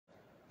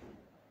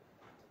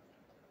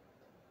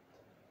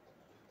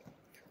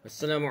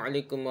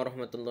Assalamualaikum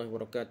warahmatullahi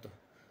wabarakatuh.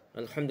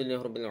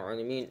 Alhamdulillah rabbil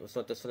alamin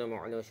wassalatu wassalamu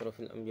ala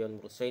asyrafil anbiya'i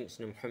wal mursalin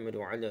sayyidina Muhammad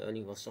wa ala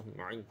alihi washabbihi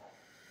ma'in.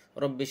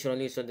 Rabbi shrah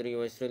li sadri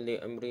wa yassir li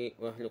amri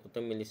wa hlul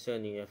 'uqdatam min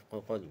lisani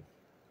yafqahu qawli.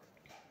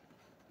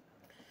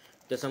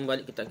 Kita sambung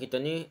balik kitab kita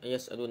ni,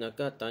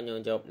 Yas'alunaka, tanya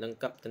jawab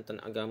lengkap tentang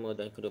agama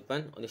dan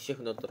kehidupan oleh Syekh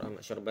Dr.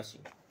 Ahmad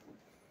Syarbasi.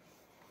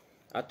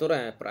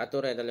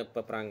 Peraturan dalam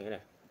peperangan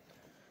lah.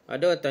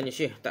 Ada tanya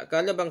Syekh, tak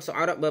kala bangsa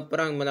Arab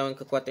berperang melawan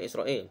kekuatan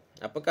Israel,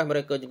 apakah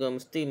mereka juga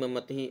mesti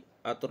mematuhi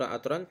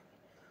aturan-aturan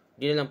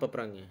di dalam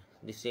peperangan?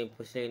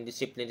 Disiplin,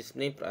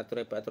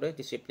 peraturan,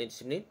 disiplin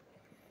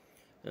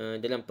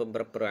dalam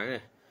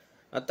peperangan.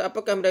 Atau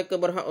apakah mereka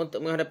berhak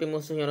untuk menghadapi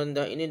musuh yang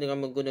rendah ini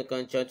dengan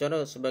menggunakan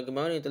cara-cara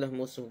sebagaimana yang telah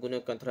musuh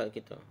gunakan terhadap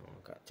kita?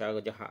 Cara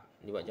jahat,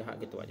 dibuat jahat,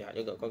 kita buat jahat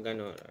juga.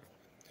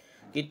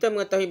 Kita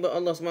mengetahui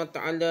bahawa Allah SWT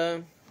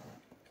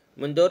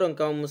mendorong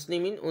kaum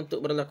muslimin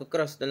untuk berlaku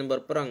keras dalam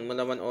berperang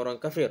melawan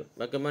orang kafir.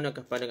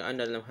 Bagaimanakah pandangan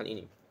anda dalam hal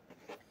ini?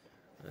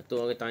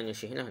 Itu orang tanya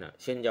Syekh lah.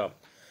 Syekh jawab.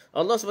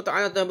 Allah SWT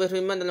telah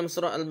berfirman dalam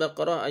surah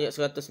Al-Baqarah ayat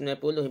 190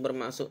 yang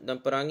bermaksud,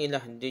 dan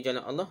perangilah di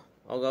jalan Allah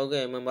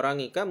orang-orang yang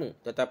memerangi kamu,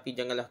 tetapi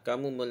janganlah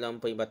kamu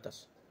melampaui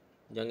batas.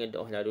 Jangan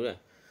doa lalu lah.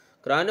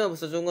 Kerana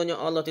sesungguhnya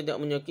Allah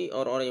tidak menyukai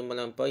orang-orang yang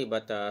melampaui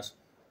batas.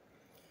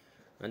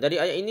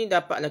 Dari ayat ini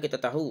dapatlah kita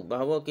tahu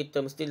bahawa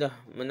kita mestilah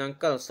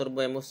menangkal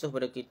serba musuh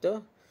pada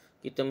kita.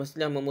 Kita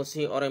mestilah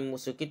memusuhi orang yang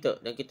memusuh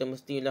kita, dan kita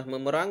mestilah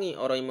memerangi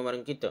orang yang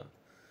memerangi kita.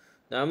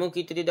 Namun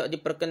kita tidak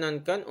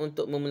diperkenankan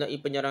untuk memulai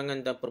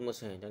penyerangan dan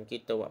permusuhan, dan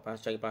kita buat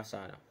cari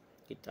pasar.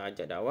 Kita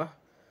ajak dakwah,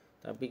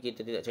 tapi kita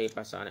tidak cari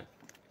pasar.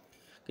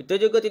 Kita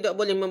juga tidak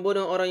boleh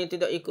membunuh orang yang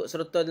tidak ikut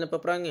serta dalam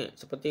peperangan,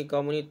 seperti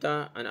kaum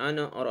wanita,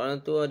 anak-anak,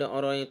 orang-orang tua dan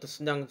orang yang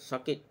sedang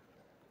sakit.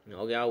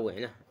 Orang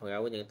awal lah, orang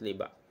awal jangan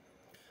terlibat.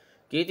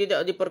 Kita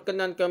tidak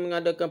diperkenankan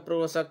mengadakan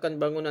perosakan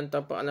bangunan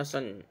tanpa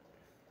alasan.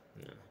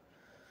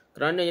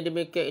 Kerana yang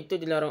demikian itu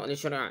dilarang oleh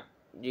syariat.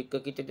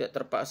 Jika kita tidak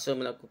terpaksa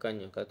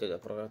melakukannya. Kalau tidak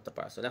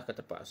terpaksa lah,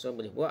 kalau terpaksa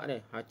boleh buat deh.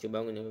 Hacu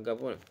bangun yang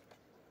gabung.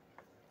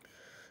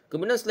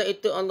 Kemudian setelah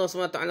itu Allah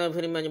SWT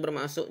berfirman yang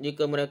bermaksud,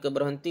 jika mereka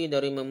berhenti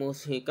dari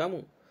memusuhi kamu,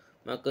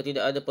 maka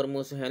tidak ada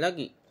permusuhan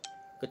lagi,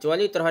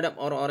 kecuali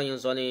terhadap orang-orang yang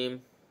zalim.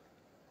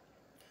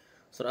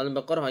 Surah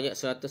Al-Baqarah ayat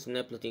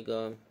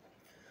 193.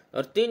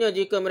 Artinya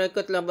jika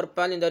mereka telah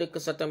berpaling dari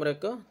kesatuan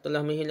mereka, telah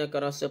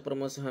menghilangkan rasa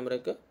permusuhan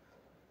mereka,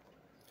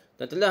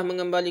 dan telah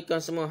mengembalikan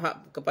semua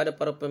hak kepada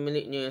para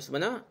pemiliknya yang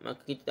sebenar,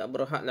 maka kita tak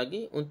berhak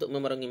lagi untuk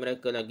memerangi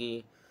mereka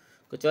lagi,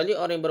 kecuali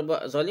orang yang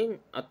berbuat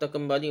zalim atau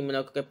kembali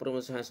melakukan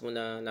permusuhan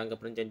semula, langgar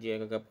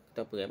perjanjian,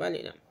 kita pergi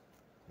balik lah.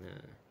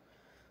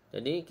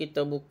 Jadi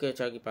kita bukan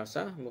cari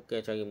pasal,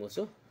 bukan cari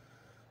musuh.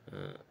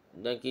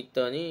 Dan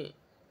kita ni,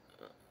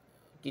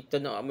 kita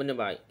nak benda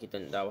baik, kita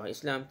nak dakwah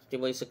Islam,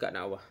 tiba-tiba sekat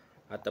dakwah,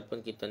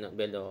 ataupun kita nak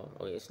bela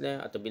orang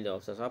Islam atau bela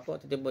siapa,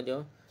 tiba-tiba dia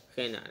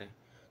khianat dah.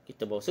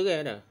 Kita bawa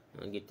serai dah.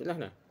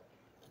 Gitulah dah.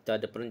 Kita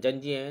ada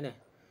perjanjian dah.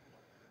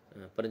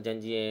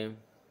 Perjanjian.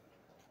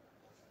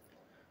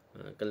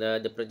 Kalau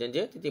ada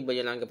perjanjian, tiba-tiba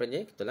dia langgar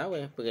perjanjian, kita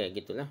lawan. Pergi.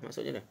 Gitulah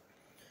maksudnya dah.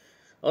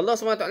 Allah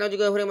SWT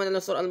juga firman dalam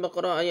surah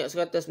Al-Baqarah ayat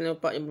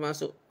 194 yang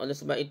bermaksud, oleh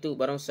sebab itu,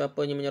 barang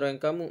siapa yang menyerang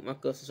kamu,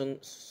 maka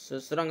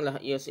seranglah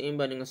ia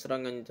seimbang dengan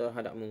serangan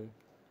terhadapmu.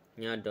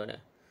 Ini ada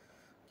dah.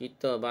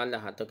 Kita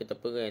balas atau kita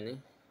perang ni,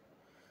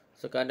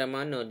 sekadar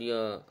mana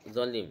dia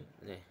zalim.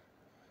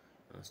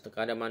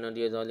 Sekadar mana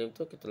dia zalim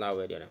tu, kita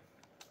lawan dia dah.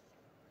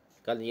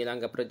 Kalau dia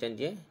langgar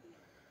perjanjian,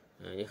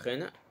 dia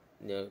khianat,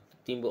 dia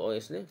timbul orang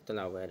Islam, kita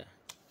lawan dah.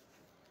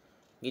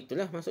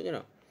 Gitulah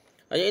maksudnya dah.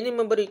 Ayat ini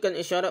memberikan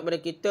isyarat pada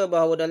kita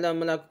bahawa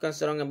dalam melakukan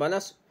serangan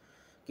balas,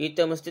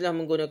 kita mestilah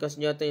menggunakan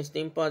senjata yang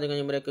setimpal dengan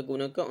yang mereka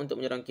gunakan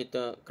untuk menyerang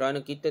kita,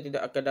 kerana kita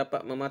tidak akan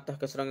dapat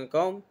mematahkan serangan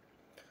kaum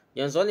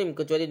yang zalim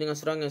kecuali dengan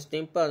serangan yang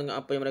setimpal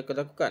dengan apa yang mereka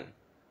lakukan,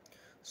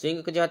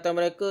 sehingga kejahatan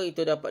mereka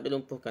itu dapat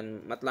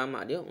dilumpuhkan.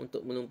 Matlamat dia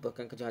untuk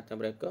melumpuhkan kejahatan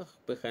mereka,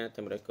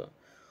 perkhianatan mereka.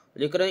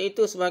 Oleh kerana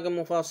itu, sebahagian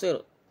mufasir,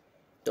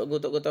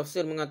 tokoh-tokoh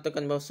tafsir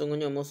mengatakan bahawa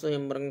sungguhnya musuh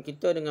yang menyerang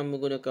kita dengan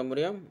menggunakan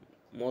meriam,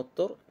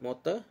 mortar,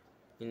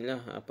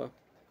 inilah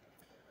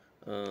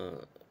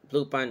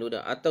peluru pandu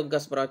dah, atau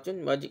gas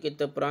beracun, wajib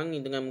kita perangi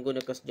dengan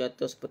menggunakan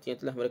senjata seperti yang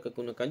telah mereka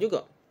gunakan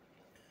juga.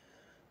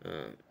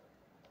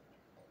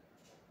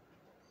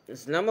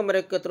 Selama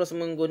mereka terus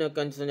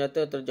menggunakan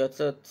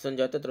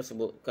senjata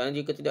tersebut. Kerana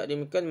jika tidak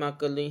demikian,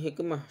 maka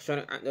hikmah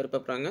syariat dari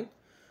peperangan,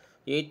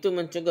 iaitu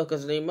mencegah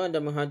kezaliman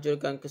dan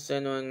menghancurkan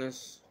kesewenangan.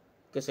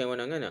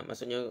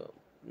 Maksudnya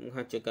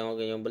menghancurkan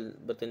orang yang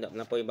bertindak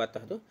melampaui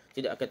batas tu,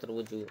 tidak akan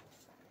terwujud.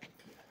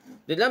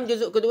 Dalam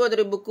juzuk kedua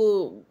dari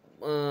buku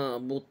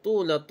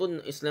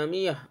Butulatun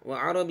Islamiyah wa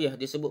Arabiyah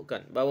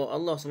disebutkan bahawa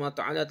Allah SWT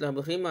telah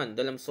berfirman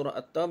dalam surah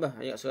At-Taubah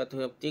ayat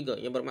 103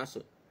 yang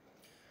bermaksud,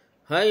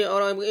 hai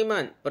orang yang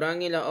beriman,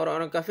 perangilah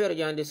orang-orang kafir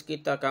yang di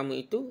sekitar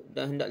kamu itu,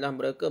 dan hendaklah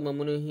mereka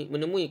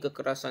menemui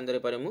kekerasan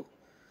daripadamu,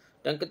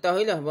 dan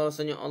ketahuilah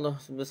bahawasanya Allah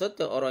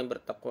beserta orang yang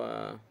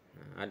bertakwa.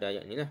 Ada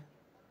ayat ni lah.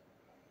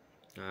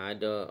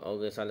 Ada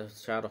orang salah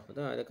syarah tu,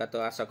 ada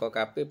kata asal kau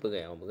kafir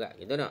perang orang berat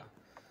gitu tak.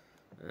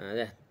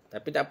 Dah.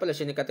 Tapi tak apalah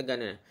sini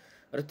katakan.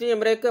 Artinya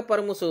mereka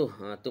para musuh.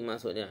 Tu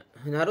maksudnya.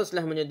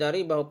 Haruslah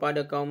menyedari bahawa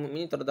pada kaum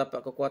ini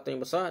terdapat kekuatan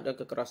yang besar dan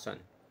kekerasan.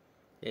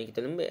 Yang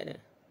kita lembik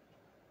dah.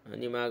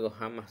 Ni marah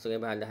hamah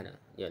serai balah dah.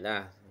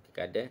 Yalah,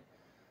 kadang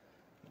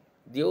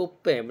dia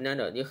open benar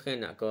tak? Dia kan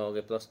nak ke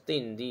orang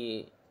Palestin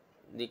di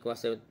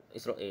kuasa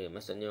Israel.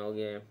 Maksudnya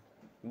orang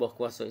bawah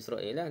kuasa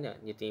Israel lah.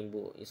 Dia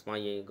timbuk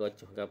Ismail,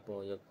 gocoh ke apa.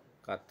 Dia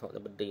katok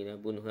dah berdiri dah,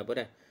 bunuh apa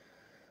dah.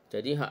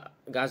 Jadi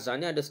Gaza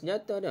ni ada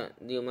senjata dah.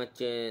 Dia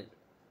macam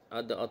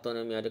ada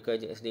autonomi, ada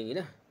kerajaan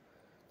sendiri lah.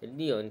 Jadi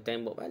dia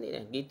tembok balik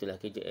dah. Gitulah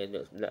kerajaan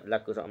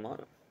berlaku sama.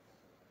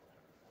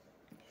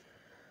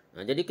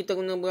 Jadi kita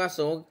kena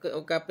berasa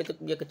orang kafir tu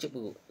dia kecil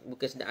perut.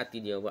 Bukan sedap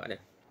hati dia buat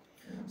dah.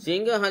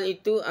 Sehingga hal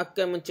itu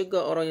akan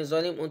mencegah orang yang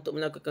zalim untuk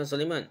melakukan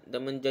zaliman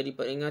dan menjadi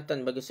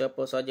peringatan bagi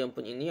siapa sahaja yang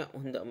punya niat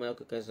hendak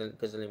melakukan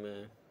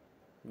kezaliman.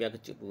 Biar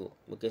kecil perut.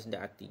 Bukan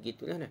sedap hati.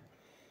 Gitulah dah.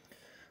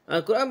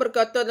 Al-Quran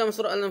berkata dalam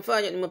surah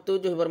Al-Anfal ayat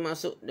 57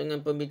 bermaksud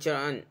dengan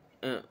pembicaraan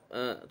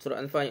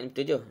surah Al-Anfal ayat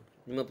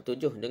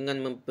 57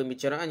 dengan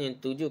pembicaraan yang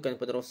ditujukan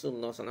kepada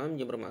Rasulullah SAW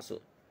yang bermaksud.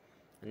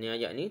 Ini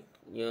ayat ni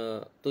ya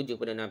tuju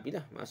pada Nabi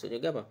lah. Maksudnya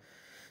apa?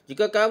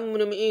 Jika kamu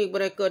menemui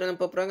mereka dalam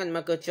peperangan,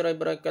 maka cerai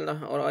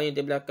beraikanlah orang-orang yang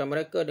di belakang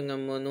mereka dengan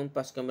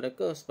menumpaskan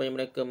mereka supaya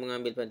mereka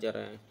mengambil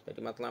pelajaran. Jadi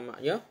matlamat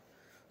ya,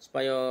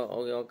 supaya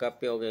orang-orang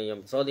kafir, orang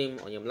yang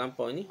zalim, orang yang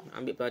melampau ini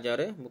ambil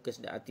pelajaran, bukan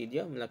sedap hati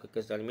dia melakukan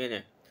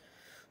kezalimannya.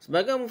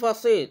 Sebagai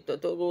mufassir,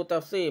 Tok Guru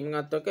Tafsir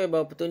mengatakan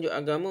bahawa petunjuk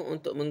agama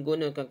untuk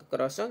menggunakan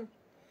kekerasan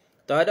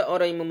terhadap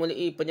orang yang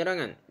memulai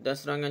penyerangan dan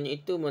serangannya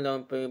itu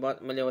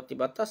melewati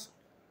batas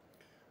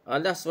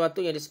adalah sesuatu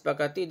yang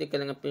disepakati di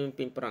kalangan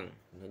pemimpin perang.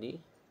 Jadi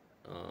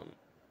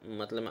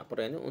matlamat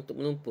perang itu untuk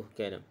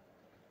melumpuhkan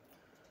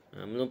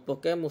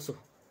musuh.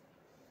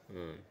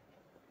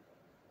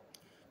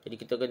 Jadi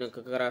kita kena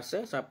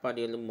kekerasan siapa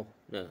dia lemah.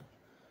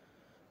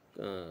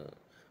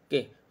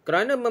 Okey.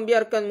 Kerana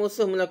membiarkan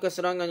musuh melakukan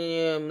serangan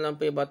yang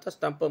melampaui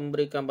batas tanpa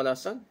memberikan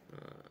balasan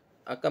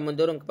akan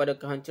mendorong kepada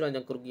kehancuran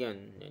dan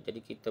kerugian. Jadi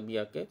kita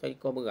biarkan, tadi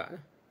kau berat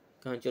lah.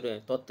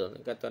 Kehancuran total,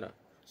 kata dah.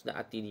 Sedap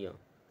hati dia.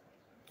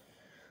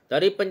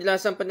 Dari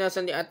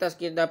penjelasan-penjelasan di atas,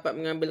 kita dapat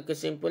mengambil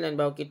kesimpulan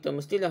bahawa kita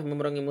mestilah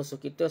memerangi musuh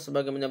kita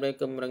sebagaimana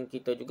mereka memerangi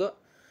kita juga.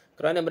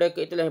 Kerana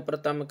mereka itulah yang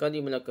pertama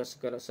kali melakukan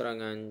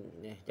serangan.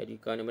 Jadi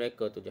kerana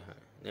mereka tu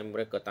jahat. Dan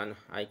mereka tanah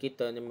air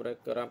kita, dan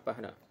mereka rampah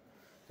dah.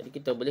 Jadi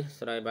kita boleh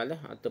serai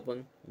balas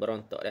ataupun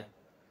berontak dah.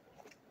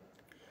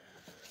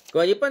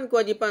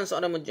 Kewajipan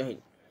seorang mujahid.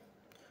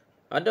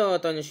 Ada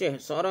tanya Syekh,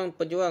 seorang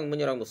pejuang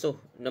menyerang musuh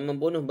dan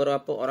membunuh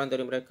beberapa orang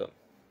dari mereka.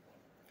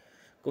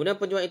 Kemudian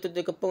pejuang itu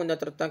dikepung dan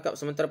tertangkap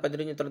sementara pada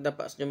dirinya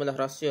terdapat sejumlah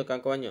rahsia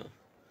kawan-kawannya.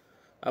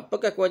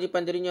 Apakah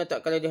kewajipan dirinya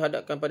tak kala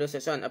dihadapkan pada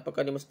siksaan?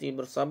 Apakah dia mesti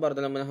bersabar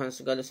dalam menahan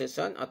segala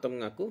siksaan atau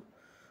mengaku?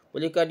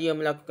 Bolehkah dia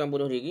melakukan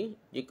bunuh diri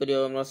jika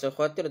dia merasa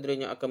khawatir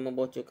dirinya akan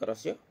membocorkan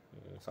rahsia?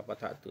 Siapa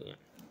tak tu ya.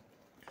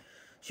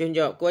 Syekh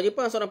jawab,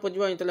 kewajipan seorang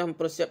pejuang yang telah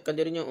mempersiapkan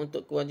dirinya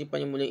untuk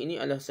kewajipan yang mulia ini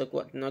adalah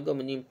sekuat tenaga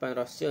menyimpan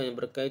rahsia yang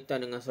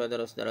berkaitan dengan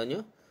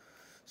saudara-saudaranya,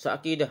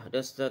 seakidah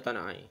dan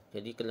setanah air.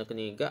 Jadi kena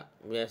ingat,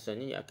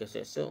 biasanya dia akan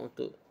seksa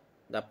untuk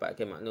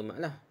dapatkan maklumat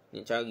lah.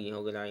 Dia cari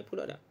orang lain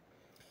pula dah.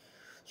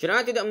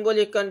 Syariat tidak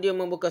membolehkan dia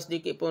membuka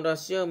sedikit pun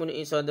rahsia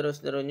mengenai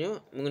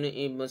saudara-saudaranya,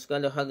 mengenai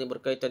segala hal yang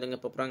berkaitan dengan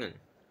peperangan.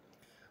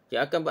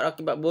 Dia akan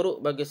berakibat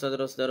buruk bagi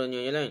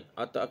saudara-saudaranya yang lain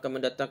atau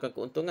akan mendatangkan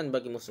keuntungan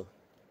bagi musuh.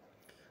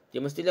 Dia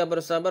mestilah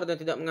bersabar dan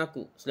tidak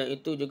mengaku. Selain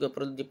itu juga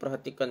perlu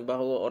diperhatikan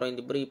bahawa orang yang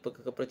diberi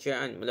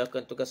kepercayaan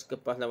melakukan tugas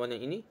kepahlawanan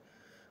ini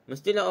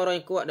mestilah orang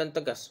yang kuat dan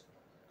tegas.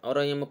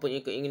 Orang yang mempunyai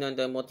keinginan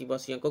dan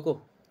motivasi yang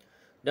kokoh.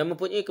 Dan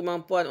mempunyai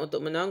kemampuan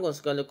untuk menanggung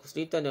segala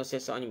kesulitan dan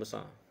siksaan yang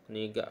besar. Kena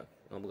ingat.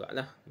 Berat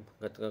lah.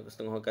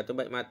 Setengah orang kata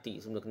baik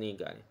mati sebelum kena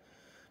ingat.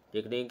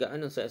 Dia kena ingat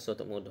kan seksa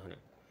tak mudah ni.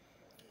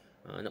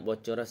 Nak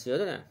bocor rahsia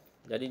tu lah.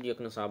 Jadi dia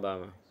kena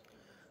sabar.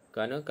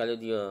 Kerana kalau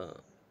dia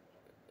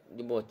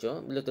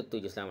bocor, belum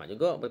tentu je selamat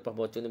juga. Lepas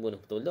bocor ni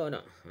bunuh betul lah.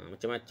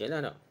 Macam-macam lah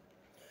tak.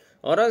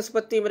 Orang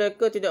seperti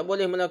mereka tidak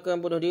boleh melakukan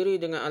bunuh diri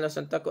dengan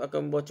alasan takut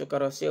akan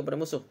membocorkan rahsia pada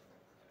musuh.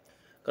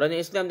 Kerana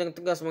Islam dengan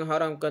tegas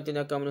mengharamkan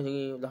tindakan bunuh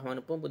diri. Belah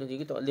mana pun bunuh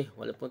diri tak boleh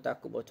walaupun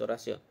takut bocor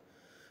rahsia.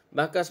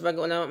 Bahkan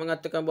sebagai ulama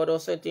mengatakan bahawa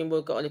dosa yang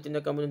timbulkan oleh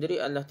tindakan bunuh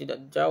diri adalah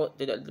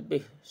tidak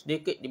lebih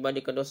sedikit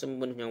dibandingkan dosa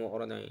membunuh nyawa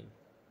orang lain.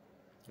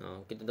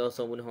 Kita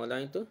dosa bunuh orang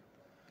lain tu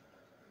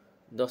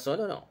dosa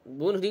dah tak.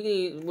 Bunuh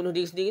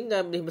diri sendiri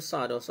dah lebih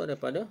besar dosa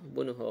daripada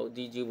bunuh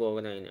jiwa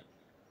orang lain.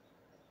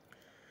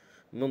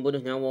 Membunuh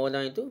nyawa orang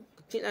lain tu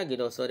kecil lagi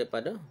dosa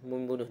daripada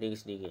membunuh diri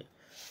sendiri.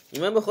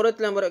 Imam Bukhari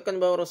telah meriwayatkan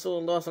bahawa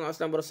Rasulullah SAW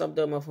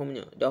bersabda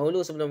mafhumnya,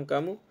 dahulu sebelum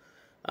kamu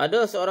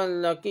ada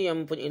seorang lelaki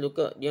yang mempunyai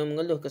luka, dia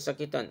mengeluh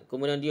kesakitan,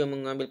 kemudian dia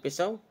mengambil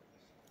pisau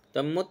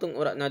dan memotong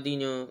urat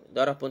nadinya,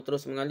 darah pun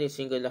terus mengalir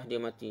sehinggalah dia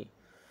mati.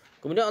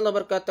 Kemudian Allah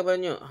berkata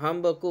padanya,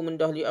 hamba-Ku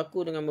mendahului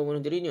aku dengan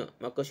membunuh dirinya,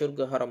 maka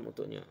syurga haram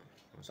untuknya.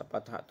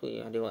 Siapa tahap tu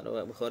yang ada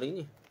riwayat Bukhari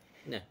ni.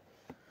 Nah,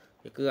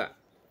 dia kerak.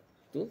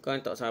 Tu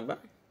kan tak sabar.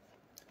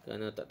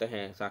 Kerana tak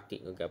tahan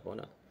sakit ke apa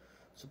nak.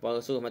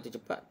 Supaya suruh mati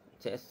cepat,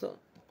 esok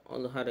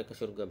Allah ada ke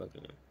syurga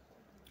baginya.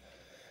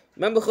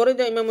 Imam Bukhari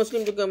dan Imam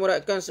Muslim juga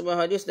meriwayatkan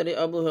sebuah hadis dari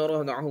Abu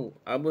Hurairah da'hu.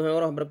 Abu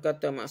Hurairah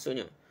berkata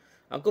maksudnya,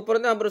 aku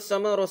pernah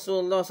bersama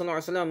Rasulullah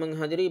SAW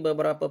menghadiri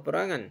beberapa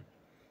peperangan.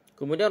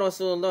 Kemudian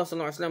Rasulullah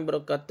SAW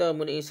berkata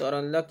mengenai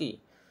seorang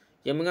lelaki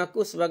yang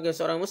mengaku sebagai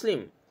seorang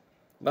Muslim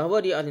bahawa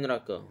dia ahli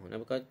neraka.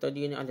 Nabi kata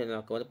dia ni ahli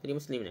neraka walaupun dia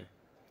Muslim ni.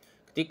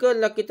 Ketika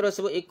lelaki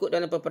tersebut ikut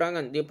dalam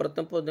peperangan, dia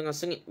bertempur dengan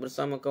sengit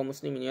bersama kaum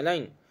muslimin yang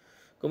lain.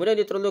 Kemudian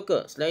dia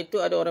terluka. Setelah itu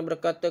ada orang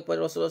berkata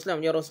kepada Rasulullah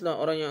SAW, ya Rasulullah,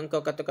 orang yang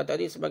engkau kata-kata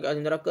tadi sebagai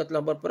ahli neraka telah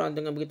berperang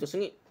dengan begitu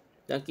sengit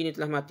dan kini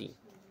telah mati.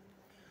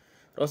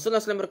 Rasulullah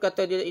SAW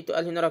berkata dia itu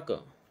ahli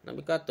neraka.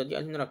 Nabi kata dia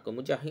ahli neraka.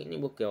 Mujahid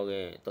ni bukan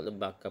orang tak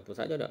lebak apa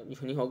saja dah.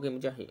 Ni orang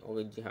mujahid,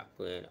 orang jihad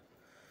apa dah.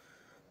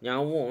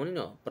 Nyawa ni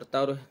dah.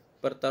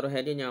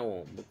 Pertaruhan dia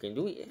nyawa, bukan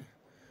duit.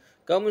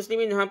 Kaum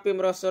muslimin hampir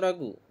merasa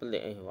ragu.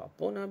 Pelik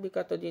apa Nabi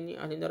kata dia ni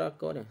ahli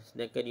neraka dah.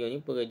 Sedangkan dia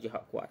ni pergi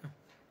jihad kuat dah.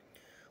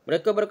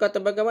 Mereka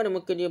berkata bagaimana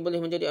mungkin dia boleh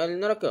menjadi ahli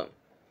neraka.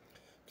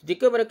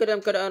 Ketika mereka dalam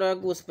keadaan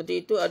ragu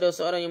seperti itu, ada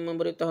seorang yang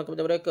memberitahu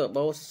kepada mereka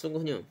bahawa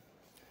sesungguhnya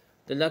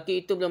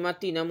lelaki itu belum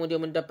mati namun dia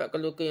mendapatkan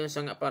luka yang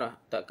sangat parah.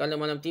 Tak kala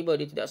malam tiba,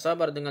 dia tidak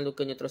sabar dengan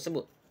lukanya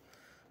tersebut.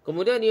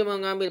 Kemudian dia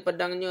mengambil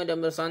pedangnya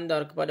dan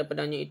bersandar kepada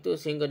pedangnya itu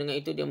sehingga dengan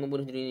itu dia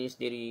membunuh dirinya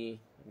sendiri.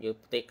 Dia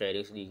petekai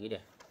dia sendiri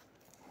dah.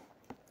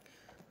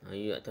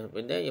 Ya atas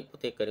pedang, dia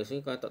petekai dia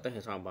sendiri kalau tak tahan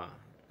sabar.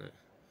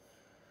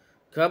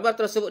 Khabar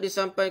tersebut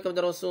disampaikan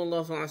kepada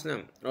Rasulullah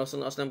SAW.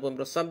 Rasulullah SAW pun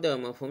bersabda,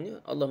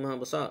 mafhumnya, Allah Maha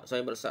Besar,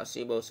 saya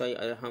bersaksi bahawa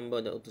saya adalah hamba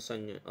dan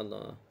utusannya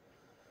Allah.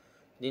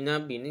 Di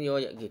Nabi ni dia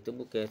ayat gitu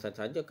bukan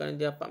saja kerana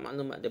dia dapat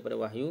maklumat daripada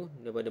wahyu,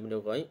 daripada benda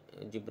gaib,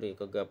 Jibril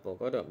ke gapo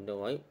ke ada benda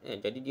gaib.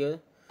 Jadi dia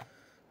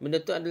benda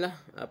tu adalah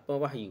apa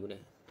wahyu dia.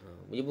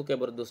 Dia bukan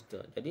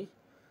berdusta. Jadi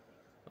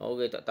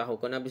orang tak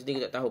tahu, kalau Nabi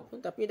sendiri tak tahu pun,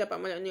 tapi dapat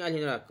maklumat ni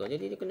ahli neraka.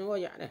 Jadi dia kena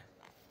royak dah.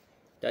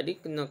 Jadi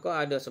kena kau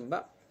ada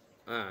sebab.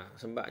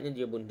 Sebabnya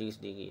dia bunuh diri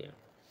sendiri.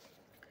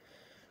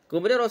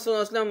 Kemudian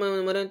Rasulullah SAW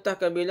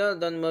memerintahkan Bilal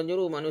dan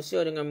menyuruh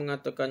manusia dengan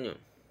mengatakannya,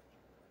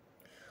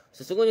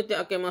 sesungguhnya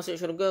tidak akan masuk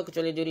syurga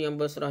kecuali diri yang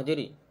berserah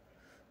diri.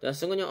 Dan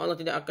sesungguhnya Allah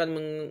tidak akan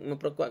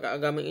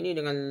memperkuatkan agama ini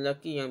dengan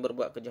lelaki yang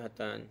berbuat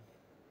kejahatan.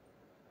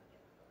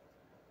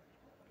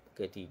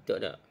 Tidak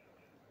dah.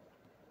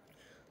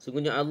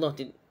 Sesungguhnya Allah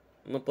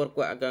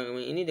memperkuat agama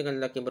ini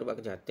dengan lelaki yang berbuat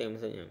kejahatan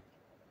maksudnya.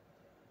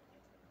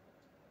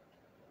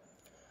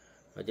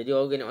 Jadi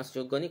orang nak masuk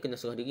syurga ni kena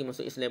serah diri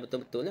masuk Islam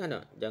betul-betul lah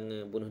tak?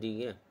 Jangan bunuh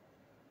diri lah.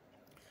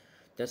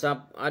 Dan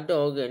ada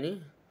orang ni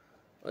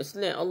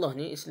Islam, Allah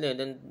ni Islam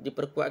dan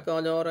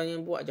diperkuatkan oleh orang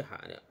yang buat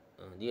jahat tak?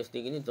 Dia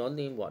sendiri ni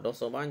zalim, buat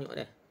dosa banyak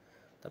dah.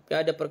 Tapi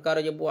ada perkara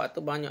dia buat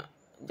tu banyak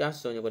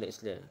jasanya pada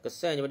Islam.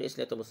 Kesannya pada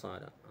Islam tu besar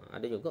tak?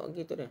 Ada juga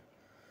gitu dah.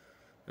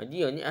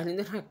 Dia ni ahli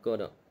neraka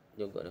tak?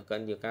 Juga dah.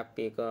 Kan dia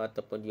kafir ke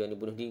ataupun dia ni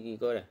bunuh diri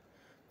ke dah.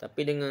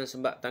 Tapi dengan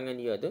sebab tangan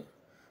dia tu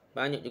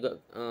banyak juga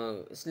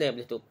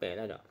Islam boleh tupai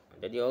lah tak.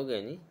 Jadi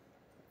orang ni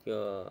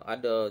dia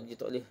ada dia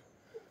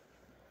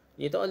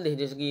tak boleh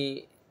dari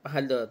segi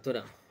pahala tu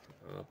dah.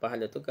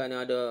 Pahala tu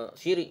kerana ada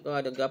syirik ke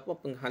ada gapo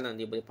penghalang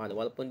dia boleh pahala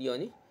walaupun dia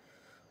ni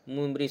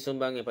memberi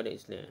sumbangan pada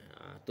Islam.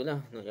 Itulah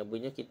nak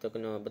jawabnya kita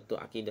kena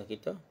betul akidah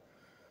kita.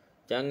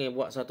 Jangan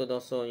buat satu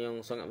dosa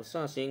yang sangat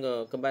besar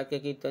sehingga kebaikan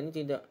kita ni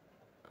tidak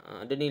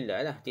ada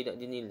nilai lah, tidak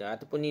dinilai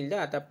ataupun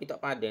nilai tapi tak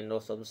padan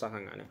dosa besar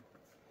sangat lah.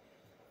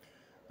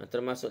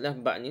 Termasuklah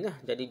bab ni lah.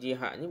 Jadi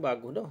jihad ni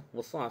bagus dah.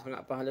 Besar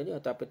sangat pahala dia.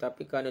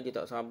 Tapi kerana dia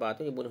tak sabar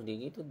tu, dia bunuh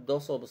diri tu.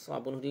 Dosa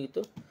besar bunuh diri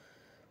tu.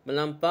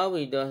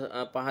 Melampaui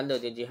pahala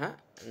dia jihad.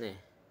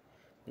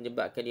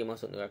 Menyebabkan dia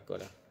masuk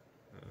neraka dah.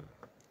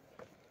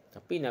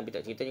 Tapi Nabi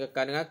tak cerita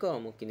kekal neraka.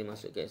 Mungkin dia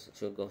masuk ke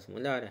syurga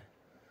semula dah.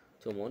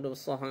 Cuma dah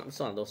besar, sangat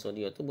besar dosa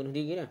dia tu bunuh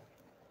diri dah.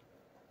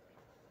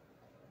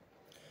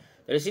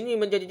 Dari sini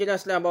menjadi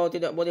jelaslah bahawa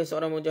tidak boleh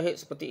seorang mujahid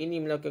seperti ini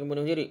melakukan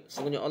bunuh diri.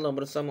 Sesungguhnya Allah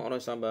bersama orang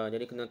sabar.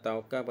 Jadi kena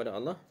tawakal pada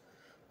Allah,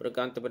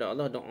 bergantung pada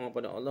Allah, doa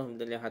pada Allah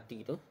dalam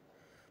hati tu.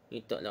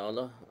 Mintalah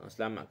Allah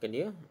selamatkan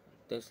dia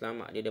dan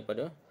selamat dia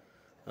daripada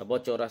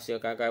bocor rahsia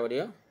kakak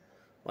dia.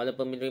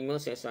 Walaupun menerima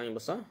seksa yang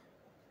besar,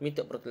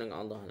 minta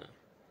pertolongan Allah.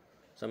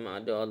 Sama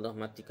ada Allah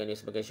matikan dia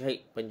sebagai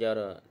syahid,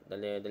 penjara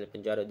dalam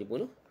penjara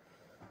dibunuh,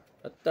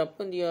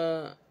 ataupun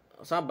dia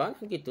sabar,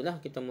 gitulah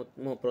kita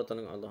mau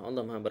pertolongan Allah.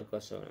 Allah Maha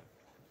berkuasa.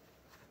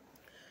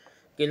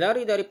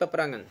 Lari dari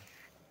peperangan.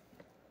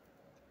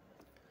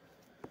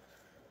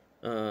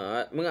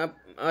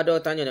 Ada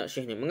tanya nak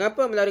Syekh ni,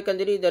 mengapa melarikan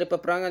diri dari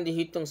peperangan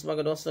dihitung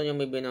sebagai dosa yang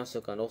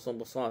membinasakan? Dosa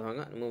besar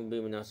sangat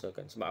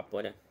membinasakan. Sebab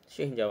apa dah?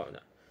 Syekh jawab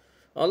dah.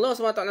 Allah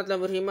SWT telah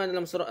berfirman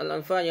dalam surah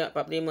Al-Anfal ayat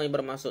 45 yang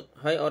bermaksud,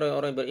 hai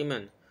orang-orang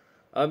beriman,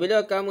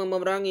 apabila kamu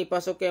memerangi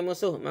pasukan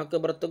musuh, maka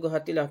berteguh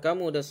hatilah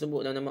kamu dan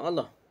sebut dalam nama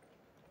Allah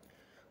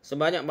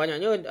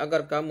sebanyak-banyaknya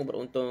agar kamu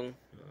beruntung.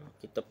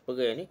 Kita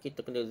pergi ni,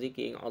 kita kena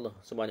zikir ingat Allah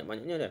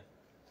sebanyak-banyaknya dah.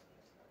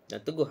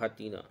 Dan teguh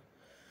hati dah.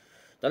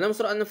 Dalam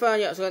surah An-Nafal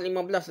ayat 15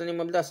 dan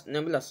 16,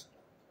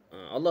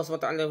 Allah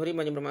SWT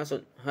berfirman yang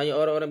bermaksud, hai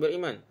orang-orang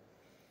beriman,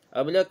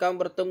 apabila kamu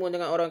bertemu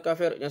dengan orang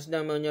kafir yang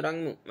sedang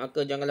menyerangmu,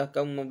 maka janganlah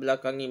kamu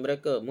membelakangi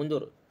mereka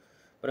mundur.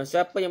 Barang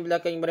siapa yang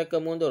belakangi mereka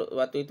mundur,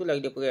 waktu itu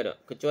lagi dia pergi dah,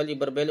 kecuali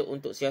berbelok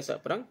untuk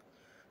siasat perang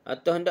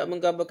atau hendak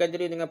menggabungkan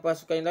diri dengan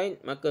pasukan yang lain,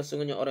 maka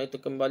sungguhnya orang itu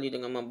kembali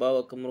dengan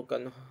membawa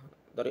kemurkaan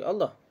dari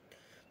Allah.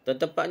 Dan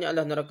tempatnya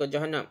adalah neraka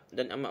jahanam,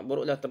 dan amat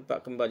buruklah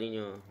tempat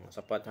kembalinya.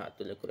 Sampai tahap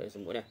tu Al-Quran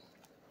sebut dah.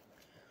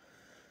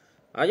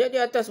 Ayat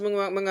di atas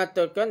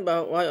mengatakan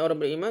bahawa wahai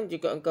orang beriman,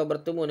 jika engkau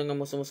bertemu dengan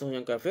musuh-musuh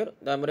yang kafir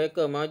dan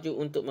mereka maju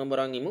untuk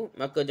memerangimu,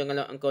 maka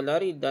janganlah engkau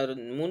lari dan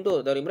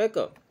mundur dari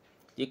mereka.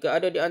 Jika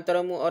ada di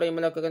antaramu orang yang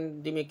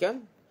melakukan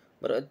demikian,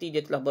 bererti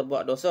dia telah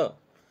berbuat dosa.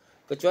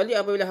 Kecuali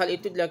apabila hal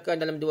itu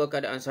dilakukan dalam dua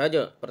keadaan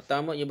sahaja.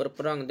 Pertama, ia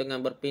berperang dengan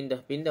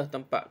berpindah-pindah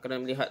tempat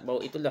kerana melihat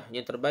bahawa itulah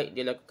yang terbaik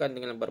dia lakukan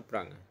dengan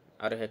berperang.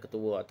 Arah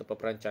kedua atau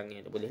peperancangan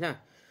itu bolehlah.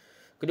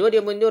 Kedua,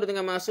 dia mundur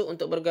dengan masuk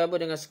untuk bergabung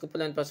dengan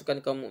sekumpulan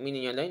pasukan kaum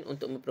mukminin yang lain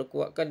untuk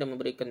memperkuatkan dan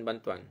memberikan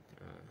bantuan.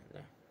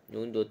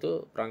 Mundur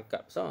tu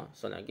perangkap besar.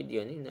 So lagi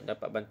dia ni nak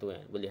dapat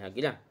bantuan. Boleh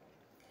lagi lah.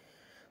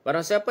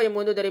 Barang siapa yang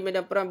mundur dari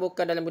medan perang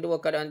bukan dalam kedua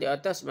keadaan di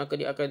atas, maka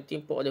dia akan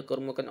timpa oleh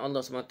kemurkaan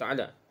Allah SWT.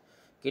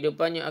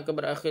 Kehidupannya akan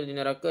berakhir di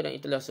neraka dan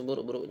itulah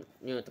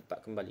seburuk-buruknya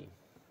tempat kembali.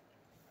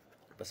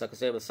 Pasal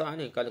kesalahan besar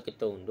ni kalau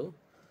kita undur,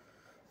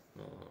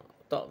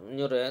 tak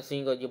menyuruh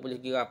sehingga dia boleh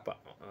pergi rapat.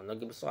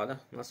 Lagi besar lah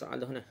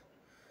masalah ni.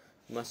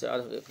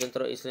 Masalah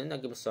tentera Islam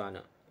lagi besar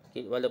nak.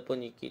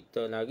 Walaupun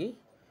kita lagi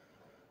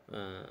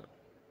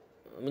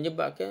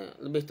menyebabkan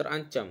lebih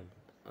terancam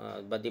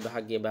di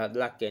bahagian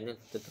belakang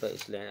tentera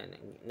Islam.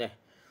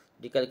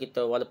 Jadi kalau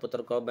kita walaupun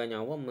terkorban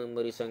nyawa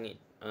memberi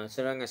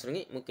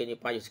serangan-serangit, mungkin dia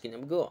payah sikit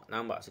nak bergerak,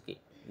 nampak sikit.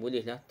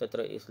 Bolehlah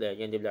tentera Islam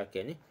yang di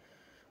belakang ni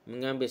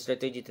mengambil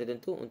strategi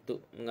tertentu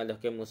untuk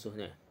mengalahkan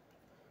musuhnya.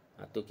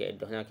 Itu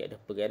kaedah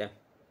perang dah.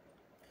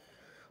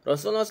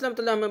 Rasulullah SAW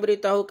telah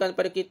memberitahukan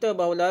kepada kita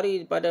bahawa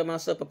lari pada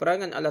masa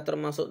peperangan adalah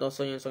termasuk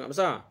dosa yang sangat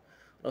besar.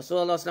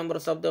 Rasulullah SAW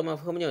bersabda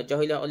mafhumnya,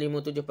 jauhilah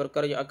olehmu 7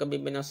 perkara yang akan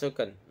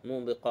membinasakan.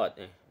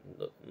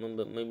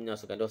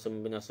 Membinasakan, dosa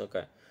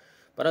membinasakan.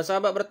 Para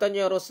sahabat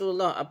bertanya,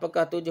 Rasulullah,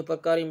 apakah 7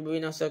 perkara yang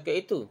membinasakan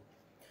itu?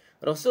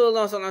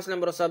 Rasulullah SAW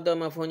bersabda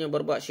mafhumnya,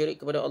 berbuat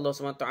syirik kepada Allah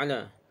SWT.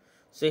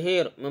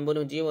 Sihir,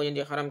 membunuh jiwa yang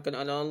diharamkan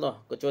oleh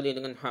Allah, kecuali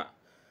dengan hak.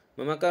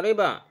 Memakan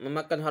riba,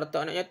 memakan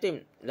harta anak yatim,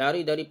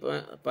 lari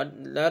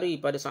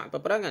pada saat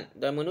peperangan,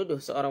 dan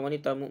menuduh seorang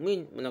wanita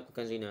mukmin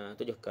melakukan zina.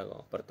 7 perkara.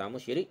 Pertama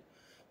syirik,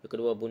 yang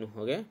kedua bunuh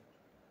orang,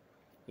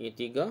 yang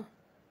tiga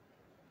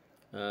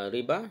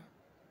riba,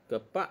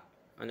 keempat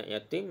anak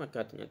yatim,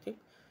 makan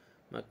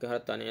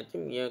harta anak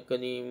yatim, yang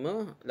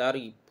kelima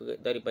lari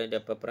daripada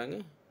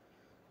peperangan,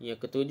 yang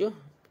ketujuh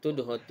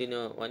tuduh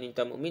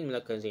wanita mukmin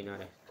melakukan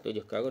zina.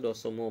 7 perkara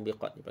dosa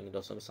mubiqat, dipanggil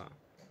dosa besar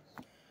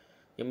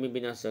yang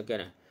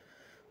membinasakan.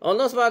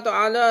 Allah SWT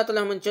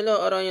telah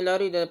mencela orang yang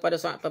lari daripada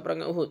saat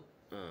peperangan Uhud.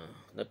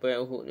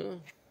 Daripada Uhud ni,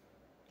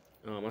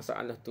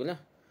 masalah tu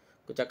lah.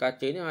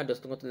 Kucak-kacir ni ada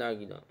setengah tu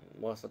lagi dah.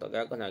 Bahasa tak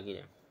gagah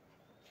lagi dah.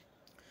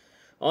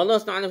 Allah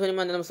SWT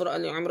firman dalam surah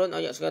Al-Imran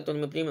ayat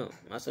 155.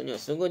 Maksudnya,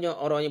 sungguhnya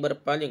orang yang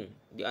berpaling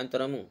di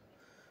antaramu.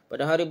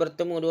 Pada hari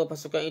bertemu dua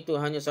pasukan itu,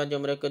 hanya saja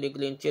mereka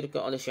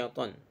digelincirkan oleh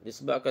syaitan.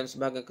 Disebabkan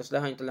sebahagian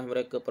kesalahan yang telah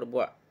mereka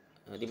perbuat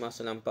di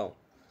masa lampau.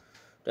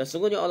 Dan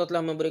sungguhnya Allah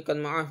telah memberikan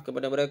maaf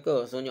kepada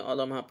mereka. Sungguhnya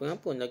Allah Maha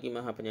Pengampun lagi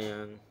Maha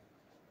Penyayang.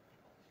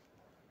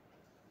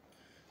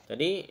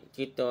 Jadi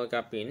kita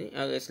kafir ni,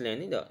 orang Islam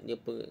ni tak, dia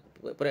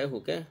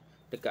perehuk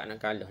dekat nak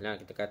kalah lah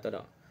kita kata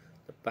tak.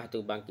 Lepas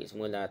tu bangkit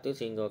semula tu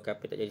sehingga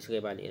kafir tak jadi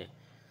serai balik ni.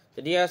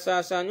 Jadi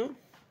asal-asalnya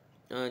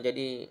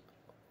jadi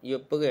ia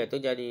perih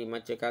tu jadi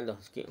macam kalah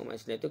sikit umat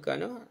Islam tu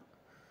kerana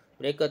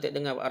mereka tak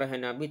dengar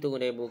arahan Nabi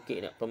turun dari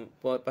bukit tak.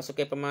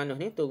 Pasukan pemanah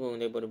ni turun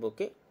dari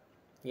bukit,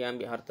 dia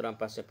ambil harta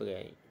rampasan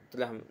perang.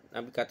 Itulah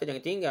Nabi kata jangan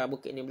tinggal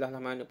bukit ni belah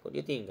mana pun.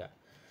 Dia tinggal.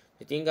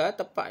 Dia tinggal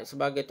tepat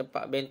sebagai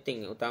tempat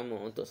benteng utama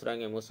untuk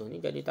serangan musuh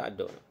ni. Jadi tak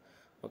ada.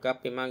 Maka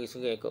api mari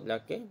serai ikut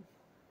belakang.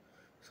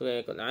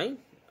 Serai ikut lain.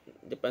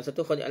 Depan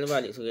satu Khalid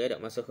al-Walid serai tak.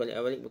 Masa Khalid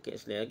al-Walid bukit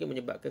Islam lagi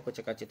menyebabkan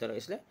kocak-kacir terhadap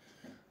Islam.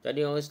 Jadi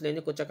orang Islam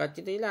ni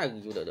kocak-kacir tu lagi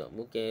juga tak.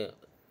 Mungkin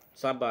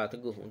sabar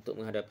teguh untuk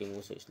menghadapi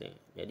musuh Islam.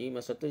 Jadi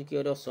masa tu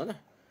kira dosa lah.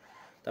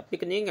 Tapi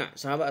kena ingat,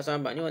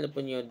 sahabat-sahabat ni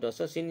walaupun dia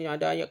dosa, sini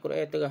ada ayat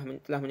Quran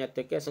telah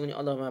menyatakan sungguhnya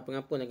Allah Maha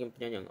Pengampun lagi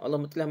Penyayang. Allah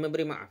telah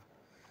memberi maaf.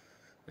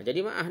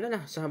 Jadi maaf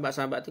lah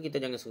sahabat-sahabat tu kita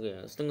jangan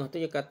suria. Setengah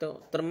tu dia kata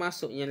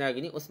termasuknya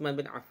lagi ni Uthman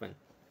bin Affan.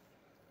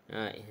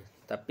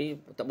 Tapi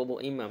tak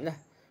berbuat imam lah.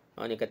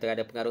 Ni kata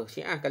ada pengaruh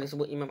Syiah kalau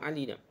sebut Imam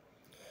Ali dah.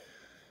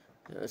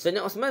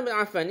 Sebenarnya Uthman bin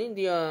Affan ni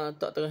dia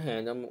tak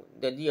terhad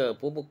dan dia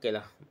pun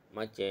bukanlah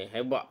macam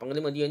hebat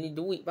panglima. Dia ni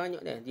duit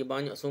banyak dah. Dia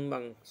banyak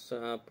sumbang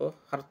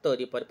harta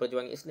daripada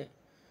perjuangan Islam.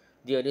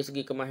 Dia dari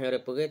segi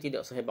kemahiran perang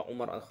tidak sehebat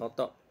Umar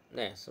Al-Khattab.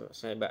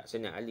 Sehebat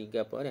Sayyidina Ali ke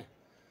apa dah.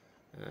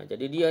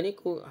 Jadi dia ni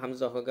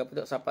Hamzah ke apa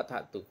tak sampai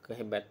tahap tu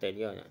kehebatan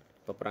dia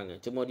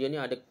peperangan. Cuma dia ni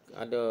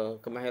ada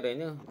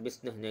kemahirannya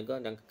bisnes niaga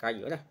dan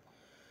kaya lah.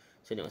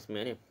 Sayyidina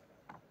Uthman ni.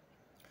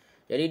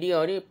 Jadi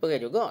dia ni perang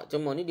juga.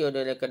 Cuma ni dia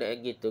dalam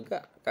keadaan gitu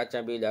kak.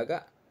 Kacau bila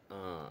kak.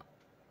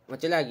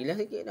 Macam lagi lah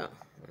sikit tak.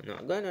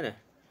 Nak gana dah.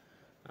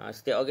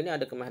 Setiap orang ni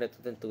ada kemahiran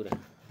tertentu dah.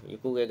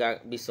 Iku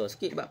bisa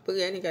sikit bab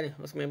perang ni kan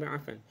Uthman bin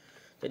Affan.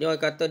 Jadi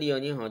orang kata dia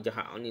ni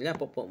jahat ni lah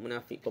pokok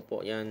munafik,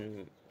 pokok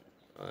yang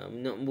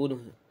nak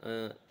bunuh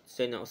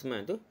Sayyidina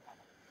Uthman tu.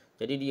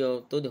 Jadi dia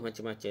tuduh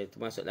macam-macam,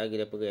 termasuk lagi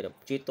daripada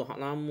cerita hak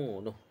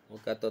lama tu.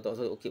 Orang kata tak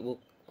usah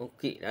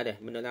ukit lah dah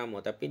benda lama,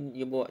 tapi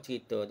dia bawa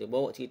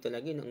cerita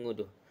lagi nak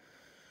nguduh.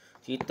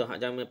 Cerita hak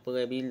zaman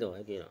perang bila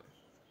lagi tak.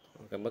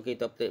 Kan bagi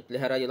kita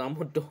pelihara je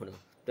lama dah tu.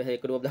 Pelihara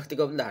ke-12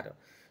 13 tu.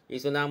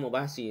 Isu lama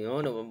basi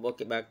nak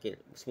bakit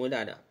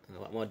semula dah.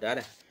 Buat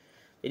modal dah.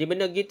 Jadi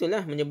benda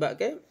gitulah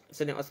menyebabkan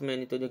Sayyidina Uthman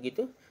ni tuduh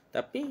gitu.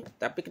 Tapi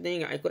kita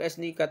ingat Al-Quran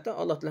sendiri kata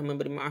Allah telah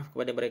memberi maaf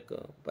kepada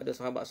mereka, pada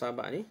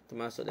sahabat-sahabat ni,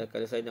 termasuk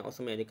kalau Sayyidina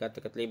Uthman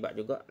dikatakan terlibat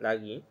juga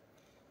lagi.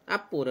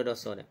 Apa dah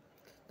dosa dia?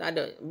 Tak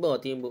ada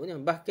timbulnya.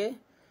 Bahkan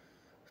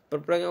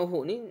perperangan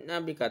Uhud ni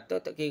Nabi kata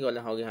tak kira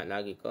lah orang hak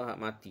lagi ke,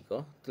 hak mati ke,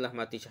 telah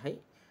mati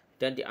syahid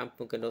dan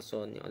diampunkan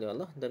dosanya oleh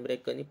Allah, dan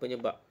mereka ni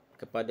penyebab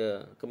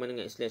kepada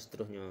kemenangan Islam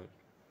seterusnya.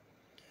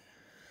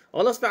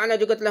 Allah SWT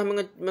juga telah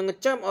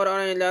mengecam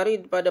orang-orang yang lari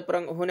pada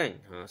perang Hunain.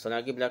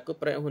 Selagi berlaku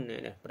perang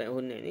Hunain dah. Perang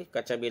Hunain ni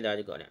kacau bila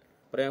juga dah.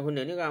 Perang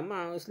Hunain ni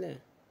ramai Islam.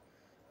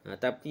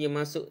 Tapi dia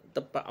masuk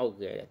tempat orang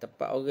dah.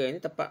 Tempat orang ni,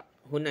 tempat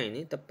Hunain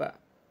ni,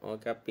 tempat orang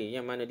kafir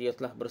yang mana dia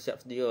telah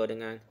bersiap sedia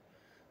dengan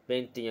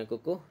benteng yang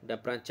kukuh dan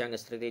perancangan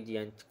strategi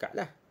yang cekap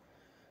lah.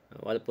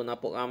 Walaupun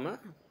nampak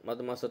ramai,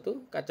 masa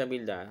tu kacau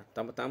bila.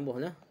 Tambah-tambah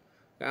lah.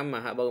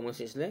 Ramai hak baru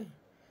masuk Islam.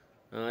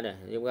 Dah,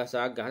 dia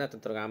berasa agak lah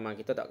tentera ramai.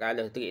 Kita tak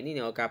kalah terik ni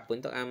orang kapun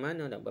tak ramai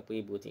dah berapa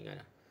ribu tinggal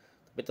dah.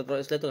 Tapi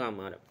tentera Islam tu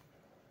ramai dah.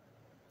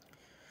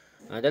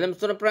 Dalam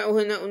surah perang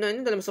Hunain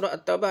ni, dalam surah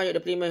At-Taubah ayat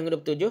 25 hingga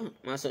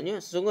 27,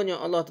 maksudnya sesungguhnya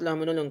Allah telah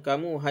menolong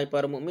kamu hai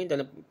para mukmin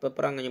dalam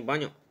peperangan yang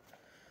banyak.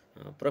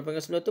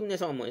 Peperangan sebelum tu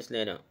menyasar umat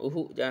Islam dah.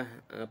 Uhud dah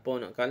apa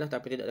nak kalah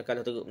tapi tidak ada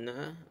kalah teruk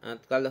benar.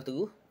 Kalah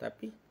teruk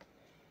tapi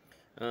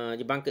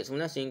dia bangkit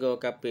semula sehingga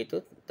kafir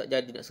tu tak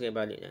jadi nak serang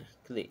balik dah.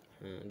 Klik.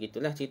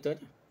 Gitulah cerita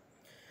dia.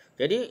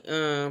 Jadi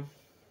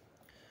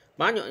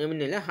banyak yang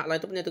benda lah hak lain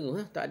tu punya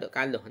terus tak ada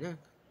kalahnya.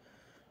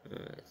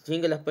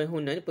 Sehinggalah perang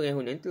Hunain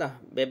telah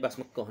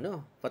bebas Mekah dah,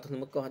 Fathu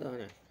Mekah dah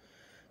ni.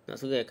 Nak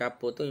suruh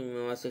kapal tu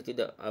masih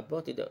tidak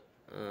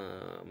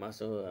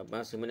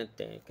masih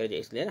menentang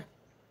kerajaan Islam lah.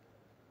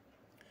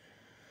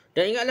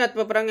 Dan ingatlah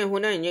peperangan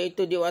Hunain,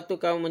 iaitu di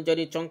waktu kamu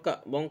menjadi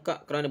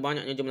bongkak kerana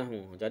banyaknya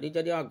jumlahmu. Jadi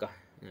agah.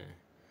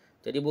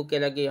 Jadi bukan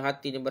lagi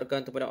hati yang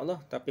bergantung pada Allah,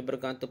 tapi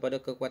bergantung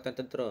pada kekuatan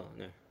tentera.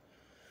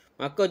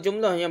 Maka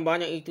jumlah yang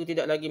banyak itu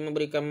tidak lagi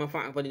memberikan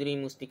manfaat kepada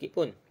dirimu sedikit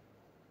pun.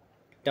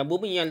 Dan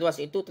bumi yang luas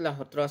itu telah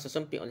terasa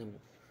sempit olehmu.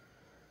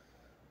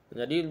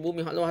 Jadi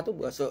bumi yang luas tu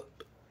berasa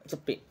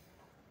sempit.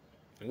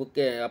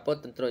 Bukan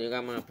tentera yang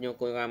ramai,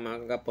 penyokong yang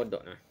ramai, apa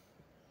dok nah.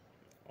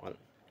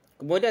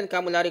 Kemudian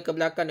kamu lari ke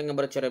belakang dengan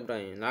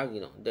bercerai-berai.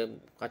 Lari tu.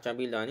 Dan kacau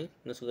bila ni,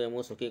 nusura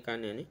musuh kiri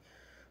kanan ni.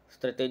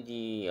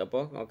 Strategi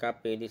orang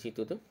kafir di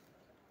situ tu.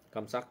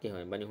 Kamu sakit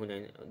bani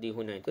Hunain, di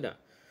Hunain tu dah.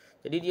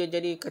 Jadi dia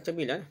jadi kacau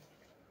bila.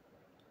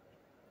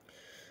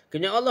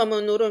 Kena Allah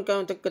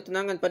menurunkan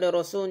ketenangan pada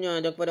Rasulnya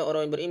dan kepada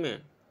orang yang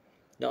beriman.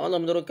 Dan Allah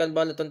menurunkan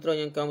bala tentera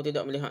yang kamu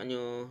tidak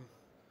melihatnya.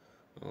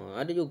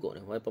 Ada juga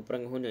dah. Walaupun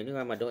perang Hunain ni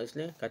ramai dah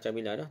Islam, kacau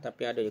bila dah.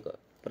 Tapi ada juga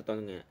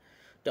pertolongan.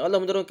 Dan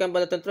Allah menurunkan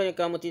bala tentera yang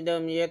kamu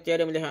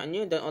tiada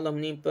melihatnya. Dan Allah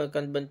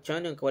menimpakan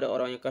bencana kepada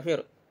orang yang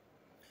kafir.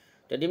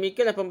 Dan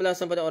demikianlah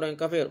pembalasan pada orang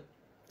yang kafir.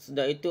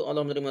 Sedang itu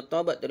Allah menerima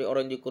taubat dari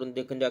orang yang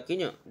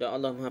dikendakinya. Dan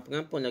Allah Maha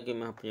Pengampun lagi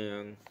Maha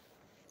Penyayang.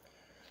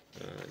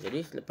 Jadi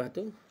selepas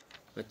tu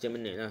macam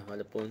mana lah,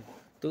 walaupun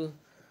tu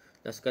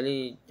dah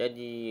sekali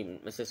jadi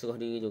masa suruh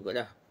diri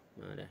jugalah.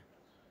 Dah.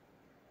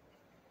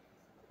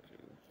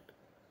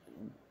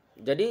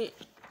 Jadi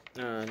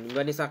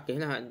Bani Sakih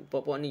lah,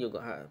 pokok ni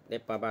juga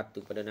lepas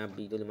batu pada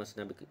Nabi tu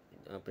masa Nabi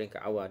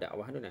peringkat awal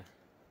dakwah tu dah.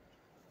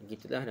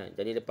 Gitulah dah.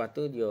 Jadi lepas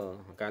tu dia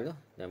kalah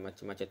dan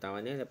macam-macam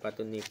tawannya, lepas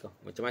tu nikah.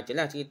 Macam-macam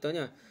lah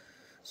ceritanya.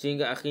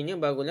 Sehingga akhirnya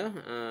barulah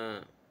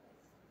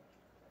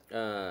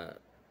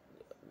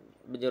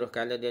berjuruh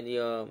kalah dan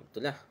dia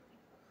itulah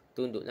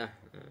tunduklah.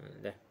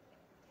 Dah.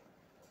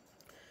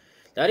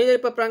 Dari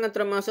peperangan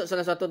termasuk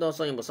salah satu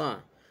dosa yang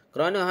besar.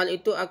 Kerana hal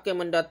itu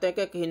akan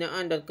mendatangkan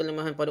kehinaan dan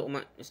kelemahan pada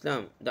umat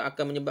Islam dan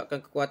akan menyebabkan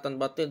kekuatan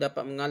batil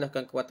dapat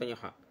mengalahkan kekuatan yang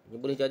hak. Dia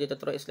boleh jadi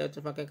tentera Islam itu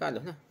semakin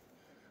kalah lah.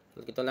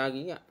 Kalau kita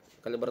lagi ya,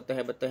 kalau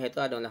bertahan-bertahan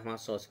itu adalah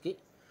masa sikit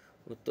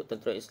untuk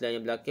tentera Islam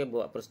yang belakang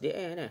buat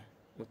persediaan dah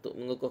untuk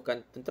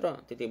mengukuhkan tentera.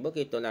 Tiba-tiba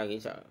kita lagi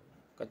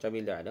kacau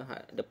bila dah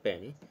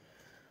depan ni.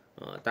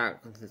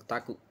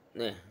 Takut.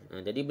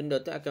 Jadi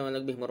benda tu akan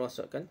lebih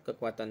merosakkan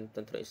kekuatan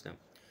tentera Islam.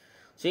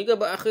 Sehingga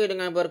berakhir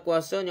dengan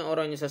berkuasanya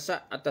orang yang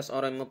sesat atas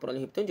orang yang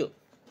memperolehi petunjuk.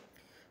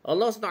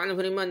 Allah SWT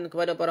firman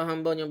kepada para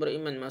hamba yang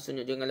beriman,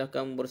 maksudnya janganlah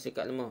kamu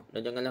bersikap lemah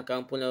dan janganlah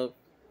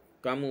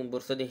kamu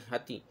bersedih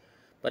hati.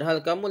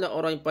 Padahal kamulah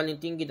orang yang paling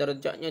tinggi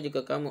darjatnya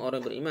jika kamu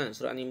orang beriman.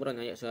 Surah Al-Imran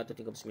ayat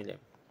 139.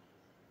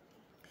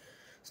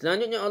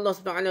 Selanjutnya Allah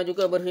SWT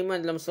juga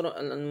berfirman dalam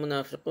surah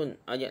Al-Munafiqun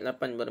ayat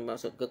 8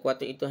 bermaksud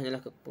kekuatan itu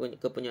hanyalah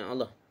kepunyaan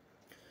Allah,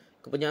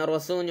 kepunyaan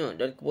Rasulnya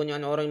dan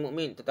kepunyaan orang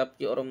mukmin,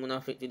 tetapi orang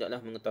munafik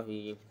tidaklah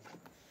mengetahui.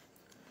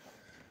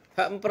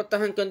 Hak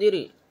mempertahankan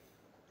diri.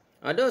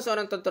 Ada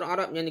seorang tentera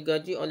Arab yang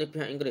digaji oleh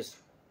pihak Inggeris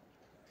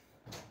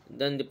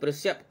dan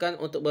dipersiapkan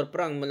untuk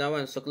berperang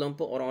melawan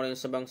sekelompok orang-orang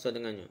yang sebangsa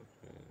dengannya.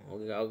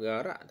 Orang-orang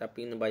Arab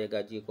tapi nak bayar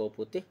gaji kau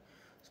putih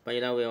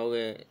supaya lawan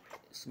orang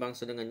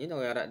sebangsa dengannya,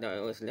 orang Arab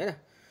dan orang Islam lah.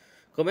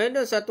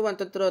 Komandan satuan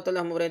tentera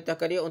telah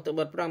memerintahkan dia untuk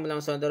berperang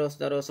melawan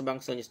saudara-saudara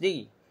sebangsanya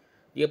sendiri.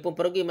 Dia pun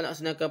pergi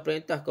melaksanakan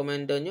perintah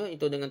komandannya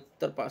itu dengan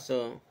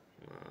terpaksa.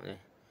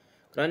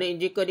 Kerana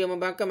jika dia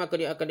membangkang maka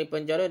dia akan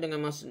dipenjara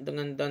dengan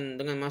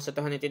masa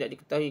tahan yang tidak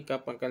diketahui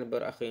kapan akan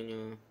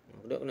berakhirnya.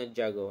 Dia kena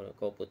jaga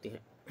kau putih.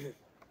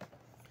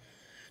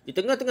 Di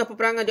tengah-tengah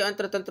peperangan di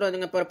antara tentera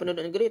dengan para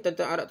penduduk negeri,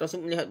 tentera Arab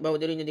tersebut melihat bahawa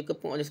dirinya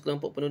dikepung oleh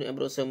sekelompok penduduk yang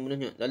berusaha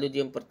membunuhnya. Lalu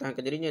dia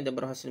mempertahankan dirinya dan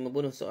berhasil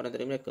membunuh seorang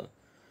dari mereka.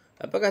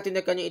 Apakah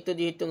tindakannya itu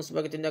dihitung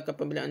sebagai tindakan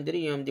pembelaan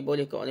diri yang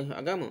dibolehkan oleh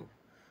agama?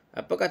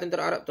 Apakah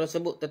tentera Arab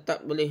tersebut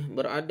tetap boleh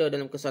berada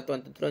dalam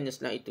kesatuan tenteranya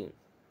setelah itu?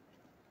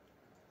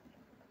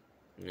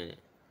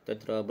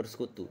 Tentera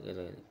bersekutu.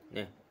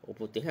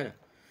 Putih lah.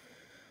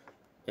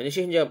 Jadi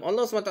Syekh jawab,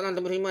 Allah SWT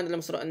berfirman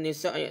dalam surah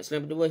An-Nisa ayat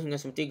 92 hingga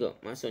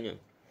 93. Maksudnya,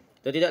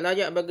 dan tidak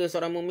layak bagi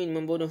seorang mukmin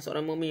membunuh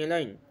seorang mukmin yang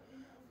lain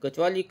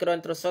kecuali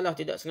kerana tersalah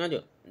tidak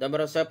sengaja. Dan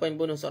barang siapa yang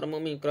membunuh seorang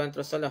mukmin kerana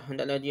tersalah,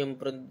 hendaklah dia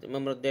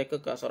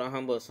memerdekakan seorang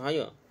hamba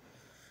sahaya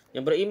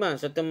yang beriman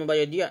serta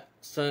membayar diat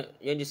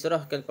yang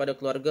diserahkan pada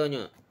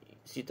keluarganya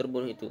si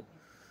terbunuh itu,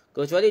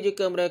 kecuali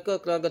jika mereka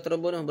keluarga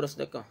terbunuh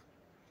bersedekah.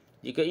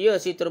 Jika ia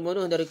si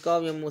terbunuh dari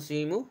kaum yang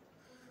musuhimu,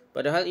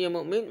 padahal ia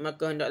mukmin,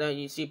 maka hendaklah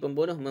si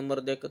pembunuh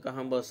memerdekakan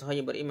hamba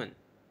sahaya beriman.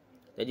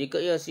 Dan jika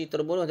ia si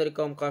terbunuh dari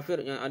kaum kafir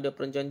yang ada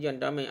perjanjian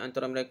damai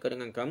antara mereka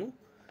dengan kamu,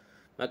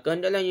 maka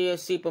hendaklah ia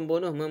si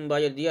pembunuh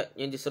membayar diat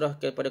yang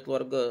diserahkan pada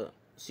keluarga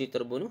si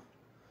terbunuh,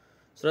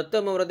 serta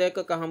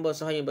memerdekakan hamba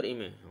sahaya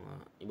beriman.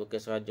 Bukan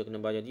sahaja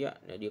kena bayar diat,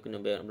 dia kena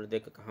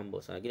memerdekakan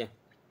hamba sahaya.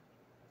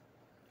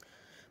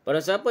 Pada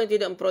siapa yang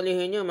tidak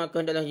memperolehinya,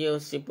 maka hendaklah ia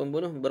si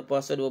pembunuh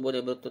berpuasa 2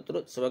 bulan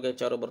berturut-turut sebagai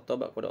cara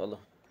bertaubat kepada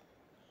Allah.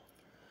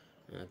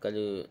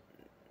 Kalau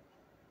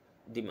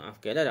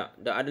dimaafkan tak?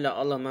 Dan adalah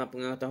Allah Maha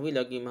Pengetahui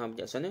lagi Maha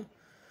Bijaksana.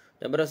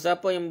 Dan pada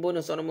siapa yang membunuh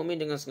seorang mukmin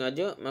dengan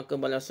sengaja, maka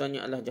balasannya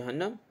adalah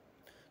Jahannam.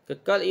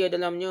 Kekal ia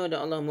dalamnya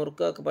dan Allah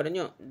murka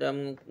kepadanya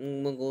dan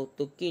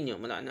mengutukinya,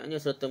 melaknatnya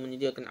serta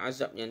menyediakan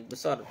azab yang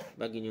besar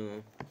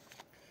baginya.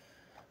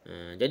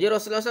 Jadi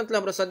Rasulullah SAW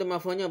telah bersabda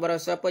mahfuznya, barang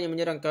siapa yang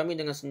menyerang kami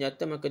dengan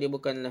senjata, maka dia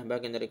bukanlah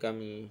bahagian dari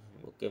kami.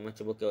 Bukan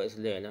macam orang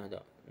Islam lah,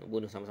 tak nak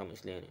bunuh sama-sama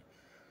Islam ni.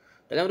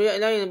 Dalam riwayat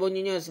lain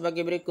bunyinya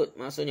sebagai berikut,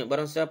 maksudnya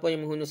barang siapa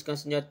yang menghunuskan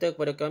senjata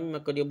kepada kami,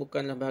 maka dia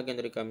bukanlah bahagian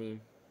dari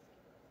kami.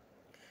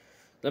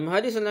 Dalam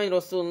hadis lain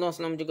Rasulullah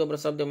SAW juga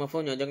bersabda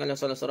mahfuznya, janganlah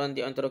salah seorang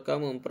di antara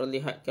kamu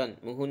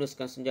memperlihatkan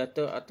menghunuskan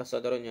senjata atas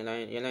saudaranya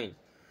yang lain.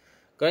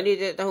 Kerana dia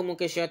tidak tahu,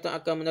 mungkin syaitan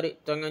akan menarik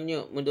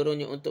tangannya,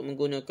 mendorongnya untuk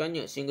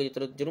menggunakannya sehingga dia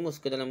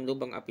terjerumus ke dalam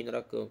lubang api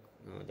neraka.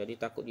 Jadi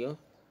takut dia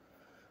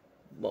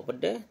bawa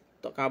pedang,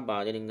 tak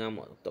khabar jadi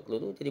ngamuk, tak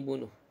keluar jadi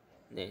bunuh.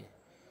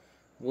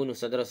 Bunuh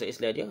saudara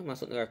se-Islam dia,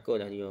 masuk neraka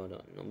dah dia.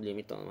 Nak boleh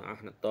minta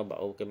maaf, nak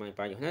taubat, main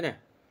payah dah.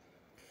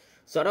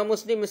 Seorang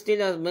Muslim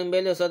mestilah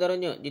membela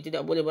saudaranya. Dia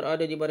tidak boleh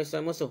berada di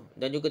barisan musuh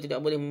dan juga tidak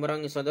boleh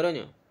memerangi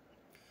saudaranya.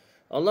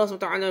 Allah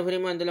SWT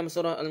firman dalam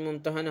surah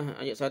Al-Mumtahanah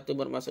ayat 1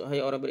 bermaksud,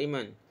 hai orang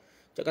beriman,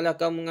 janganlah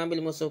kamu mengambil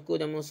musuhku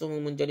dan musuhmu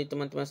menjadi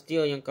teman-teman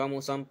setia yang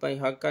kamu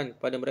sampaikan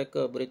pada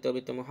mereka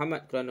berita-berita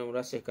Muhammad kerana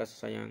merasa kasih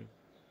sayang.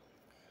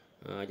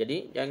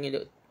 Jadi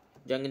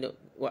jangan duk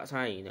buat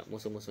saing nak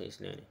musuh-musuh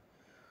Islam ni.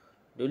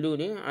 Dulu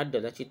ni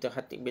adalah cerita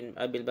Hatib bin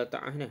Abil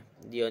Balta'ah ni.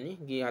 Dia ni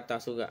pergi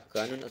hantar surat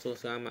kerana nak suruh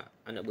selamat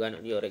anak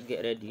beranak dia,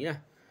 get ready lah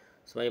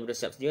supaya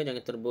bersiap sedia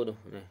jangan terbunuh.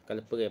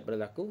 Kalau perang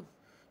berlaku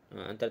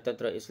antara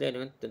tentera Islam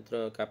dengan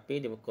tentera kafir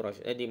di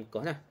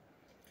Mekah lah.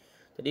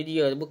 Jadi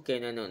dia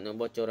bukan nak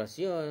bocor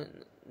rahsia.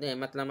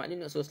 Matlamat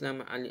dia nak suruh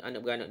selamat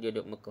anak beranak dia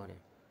duduk Mekah ni.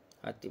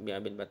 Hatib bin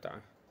Abil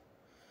Balta'ah.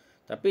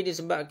 Tapi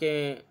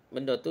disebabkan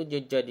benda tu dia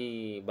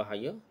jadi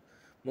bahaya.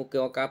 Mungkin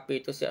orang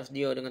kafir tu siap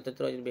sedia dengan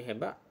tentera yang lebih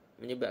hebat,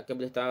 menyebabkan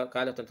boleh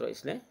kalah tentera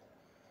Islam.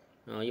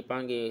 Dia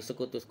panggil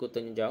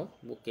sekutu-sekutunya jauh.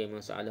 Bukan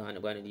masalah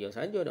anak beranak dia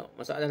saja tak.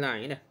 Masalah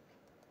lain dah.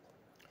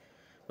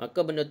 Maka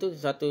benda tu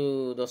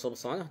satu dosa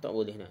besar lah. Tak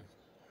boleh lah.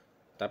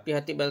 Tapi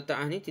Hatib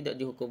Balta'ah ni tidak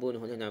dihukum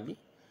bunuh oleh Nabi.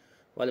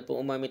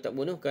 Walaupun Umar minta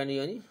bunuh kerana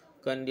dia ni,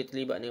 kerana dia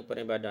terlibat dengan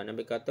peribadahan.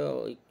 Nabi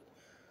kata,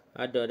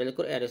 ada dalam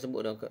Quran ada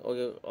sebut dah,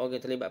 orang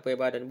terlibat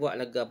peribadahan buat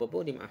laga apa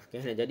pun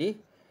dimaafkan. Jadi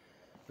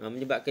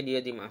menyebabkan dia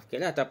dimaafkan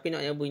lah. Tapi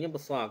nak nyabuinya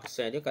besar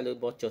kesan dia kalau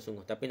bocor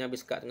sungguh. Tapi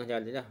Nabi sekat tengah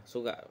jalan lah.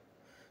 Surat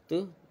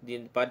tu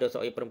pada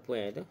seorang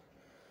perempuan tu.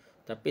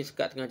 Tapi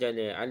sekat tengah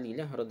jalan Ali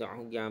lah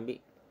radhiyallahu anhu dia ambil.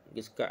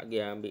 Dia sekat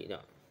dia ambil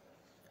tak.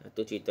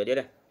 Itu cerita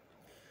dia dah.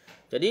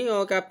 Jadi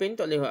orang kafir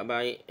tak boleh buat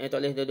baik. Tak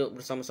boleh duduk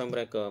bersama-sama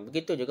mereka.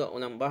 Begitu juga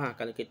ulama bahas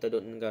kalau kita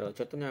duduk di negara.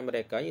 Contohnya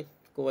Amerika,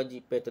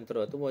 kewajiban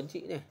tentera tu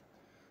wajib ni.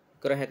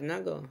 Kerah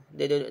tenaga.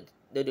 Dia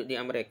duduk di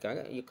Amerika,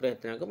 kerah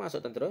tenaga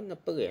masuk tentera, nak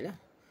pergi lah.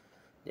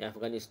 Di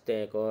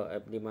Afghanistan ko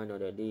di mana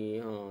dah di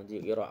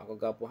Iraq ko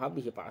gapo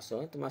habis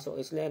paksa termasuk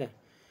Islam dah.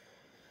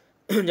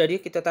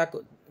 Jadi kita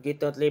takut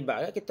kita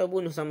terlibat, kita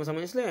bunuh sama-sama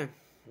Islam.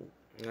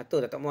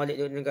 Ngatur tak mau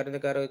balik duduk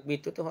negara-negara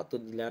begitu tu, hak tu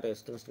dilarang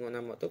setengah-setengah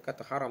nama tu,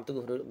 kata haram tu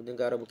duduk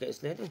negara bukan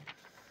Islam tu.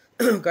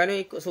 Kerana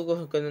ikut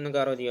suruh ke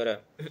negara dia dah.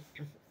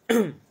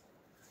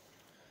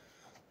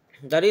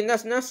 Dari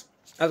nas-nas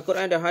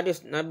Al-Quran dan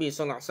hadis Nabi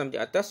SAW di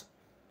atas,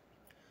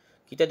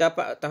 kita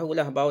dapat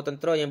tahulah bahawa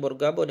tentera yang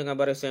bergabung dengan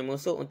barisan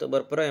musuh untuk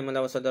berperang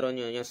melawan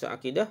saudaranya yang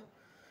seakidah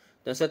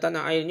dan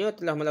setanah airnya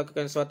telah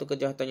melakukan suatu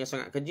kejahatan yang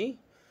sangat keji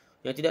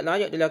yang tidak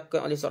layak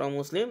dilakukan oleh seorang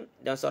Muslim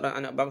dan seorang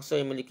anak bangsa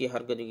yang memiliki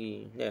harga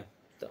diri. Ya,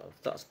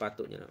 tak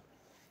sepatutnya.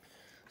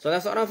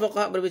 Salah seorang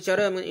fuqaha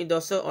berbicara mengenai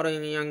dosa orang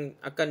yang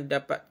akan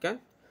didapatkan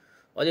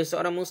oleh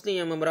seorang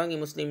Muslim yang memerangi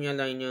Muslim yang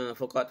lainnya.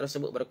 Fuqaha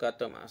tersebut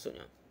berkata,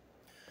 maksudnya,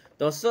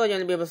 dosa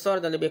yang lebih besar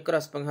dan lebih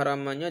keras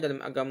pengharamannya dalam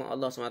agama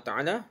Allah SWT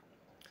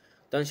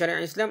dan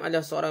syariat Islam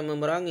adalah seorang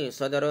memerangi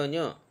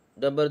saudaranya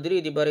dan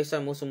berdiri di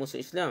barisan musuh-musuh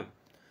Islam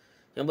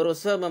yang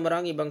berusaha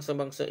memerangi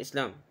bangsa-bangsa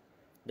Islam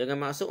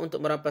dengan maksud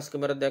untuk merampas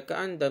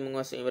kemerdekaan dan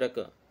menguasai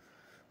mereka.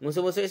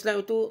 Musuh-musuh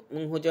Islam itu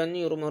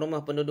menghujani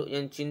rumah-rumah penduduk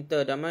yang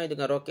cinta damai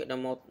dengan roket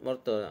dan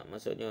mortar.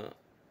 Maksudnya,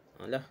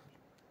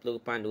 peluru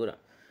pandu lah.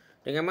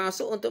 Dengan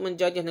maksud untuk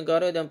menjajah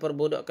negara dan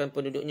perbudakan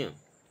penduduknya.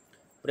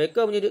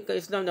 Mereka menyudutkan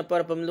Islam dan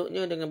para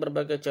pemeluknya dengan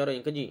berbagai cara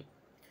yang keji.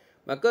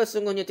 Maka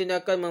sungguhnya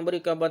tindakan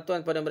memberikan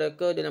bantuan pada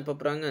mereka dalam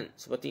peperangan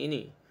seperti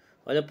ini,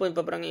 walaupun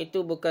peperangan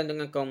itu bukan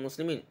dengan kaum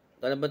muslimin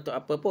dalam bentuk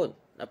apapun,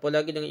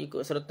 apalagi dengan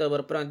ikut serta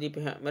berperang di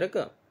pihak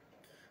mereka,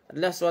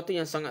 adalah sesuatu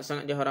yang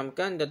sangat-sangat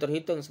diharamkan dan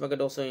terhitung sebagai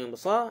dosa yang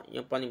besar,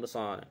 yang paling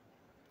besar.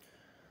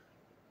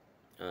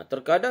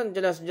 Terkadang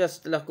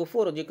jelas-jelas telah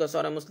kufur jika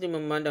seorang Muslim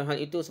memandang hal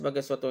itu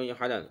sebagai sesuatu yang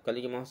halal. Kalau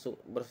dia masuk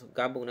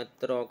bergabung dengan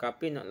tentera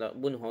kafir nak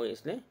bunuh orang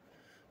Islam,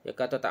 dia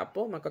kata tak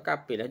apa, maka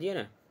kafir lah dia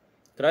lah.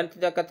 Kerana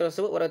tindakan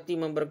tersebut berarti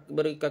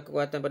memberikan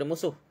kekuatan pada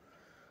musuh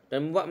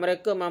dan membuat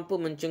mereka mampu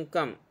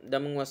mencengkam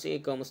dan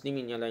menguasai kaum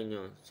muslimin yang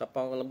lainnya.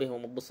 Siapa lebih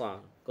besar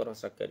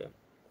kerosakan dia.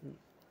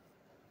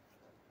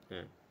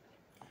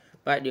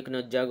 Baik dia kena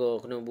jaga,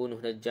 kena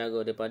bunuh dan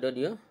jaga daripada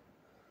dia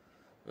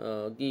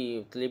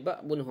pergi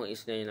terlibat bunuh orang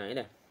Islam yang lain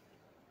dah.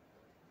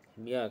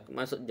 Biar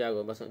masuk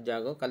jaga.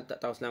 Kalau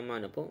tak tahu selama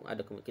pun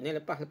ada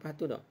kemungkinan lepas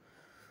tu dah.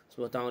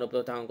 10 tahun,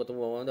 20 tahun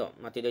ketemu orang tu.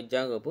 Mati dia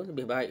jaga pun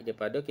lebih baik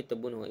daripada kita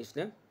bunuh orang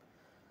Islam.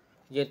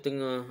 Dia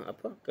tengah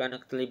kerana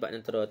terlibat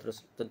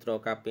tentera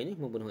kafir ni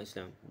membunuh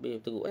Islam.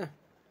 Lebih teruk lah.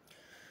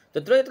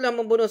 Tentera yang telah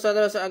membunuh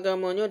saudara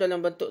seagamanya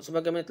dalam bentuk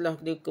sebagaimana telah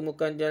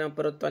dikemukakan dalam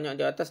pertanyaan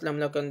di atas telah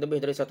melakukan lebih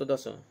dari satu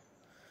dosa.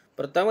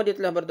 Pertama, dia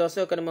telah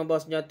berdosa kerana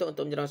membawa senjata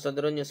untuk menyerang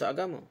saudaranya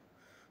seagama.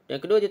 Dan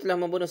kedua, dia telah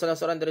membunuh salah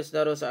seorang dari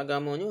saudara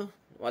seagamanya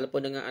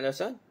walaupun dengan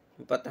alasan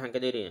mempertahankan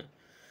dirinya.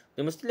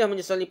 Dia mestilah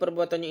menyesali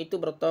perbuatannya itu,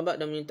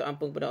 bertaubat dan meminta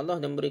ampun kepada Allah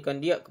dan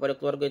memberikan diat kepada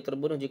keluarga yang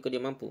terbunuh jika dia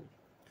mampu.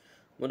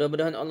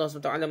 Mudah-mudahan Allah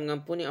SWT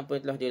mengampuni apa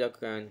yang telah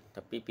dilakukan.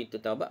 Tapi pintu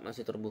taubat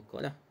masih terbuka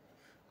lah.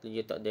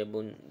 Dia tak dia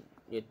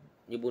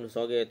bunuh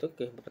seorang tu,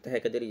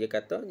 mempertahankan diri, dia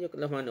kata, dia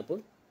kelah mana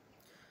pun.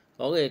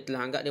 Orang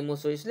telah anggap dia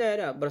musuh Islam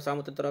dah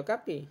bersama tentera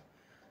kafir.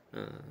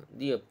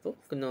 Dia pun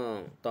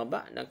kena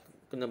taubat dan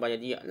kena bayar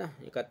diat lah.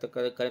 Dia kata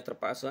kalau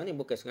terpaksa ni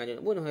bukan sengaja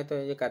nak bunuh,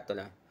 dia kata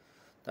lah.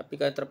 Tapi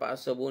kalau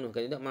terpaksa bunuh,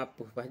 kalau tidak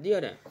mampu pas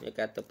dia dah. Dia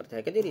kata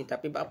pertahankan diri.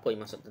 Tapi apa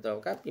yang masuk tentera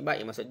kafir?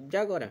 Baik yang masuk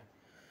jaga dah.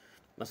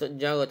 Masuk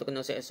jaga tu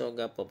kena seksa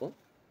ke apa pun.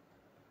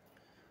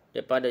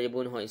 Daripada dia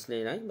bunuh orang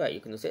Islam lain,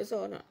 baik kena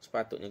seksa nak.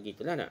 Sepatutnya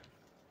gitulah nak.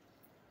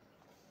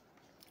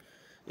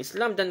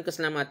 Islam dan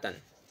keselamatan.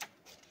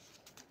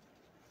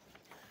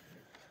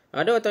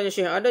 Ada tanya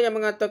Syekh, ada yang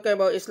mengatakan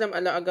bahawa Islam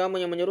adalah agama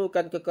yang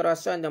menyerukan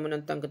kekerasan dan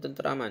menentang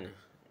ketenteraman.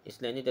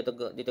 Islam ini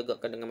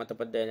ditegakkan dengan mata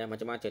pedai dan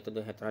macam-macam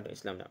tuduhan terhadap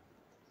Islam.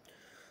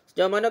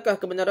 Sejauh manakah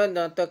kebenaran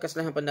dan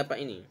kesalahan pendapat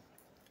ini?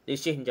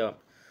 Syekh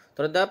jawab,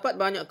 terdapat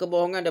banyak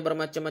kebohongan dan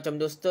bermacam-macam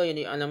dusta yang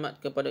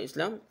dialamat kepada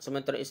Islam,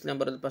 sementara Islam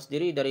berlepas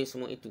diri dari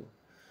semua itu.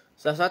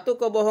 Salah satu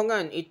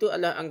kebohongan itu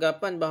adalah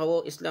anggapan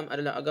bahawa Islam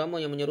adalah agama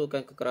yang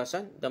menyerukan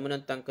kekerasan dan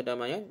menentang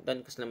kedamaian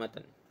dan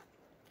keselamatan.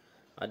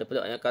 Ada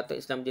pula yang kata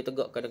Islam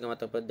ditegakkan dengan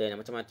mata pedai dan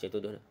macam-macam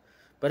tuduh.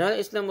 Padahal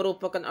Islam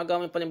merupakan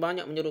agama yang paling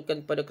banyak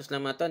menyerukan pada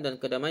keselamatan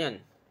dan kedamaian.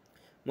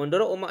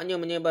 Mendorong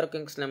umatnya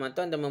menyebarkan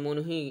keselamatan dan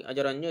memenuhi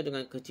ajarannya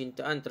dengan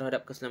kecintaan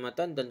terhadap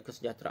keselamatan dan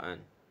kesejahteraan.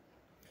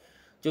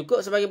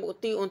 Cukup sebagai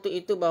bukti untuk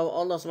itu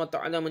bahawa Allah SWT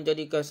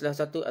menjadikan salah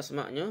satu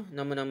asma'nya,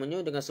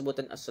 nama-namanya dengan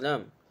sebutan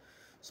As-Salam,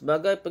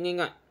 sebagai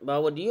pengingat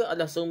bahawa dia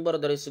adalah sumber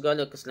dari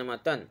segala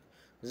keselamatan,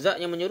 zat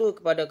yang menyeru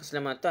kepada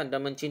keselamatan dan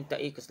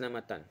mencintai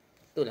keselamatan.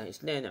 Itulah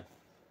Islam.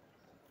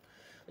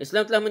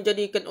 Islam telah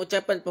menjadikan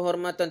ucapan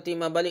penghormatan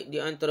terima balik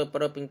di antara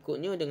para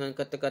pengikutnya dengan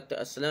kata-kata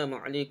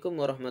Assalamualaikum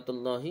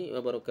warahmatullahi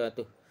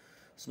wabarakatuh.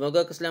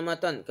 Semoga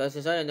keselamatan,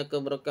 kasih sayang dan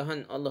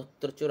keberkahan Allah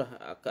tercurah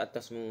ke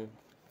atasmu.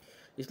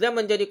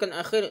 Islam menjadikan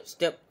akhir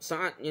setiap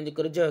saat yang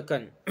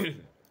dikerjakan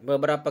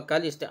beberapa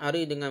kali setiap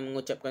hari dengan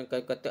mengucapkan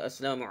kata-kata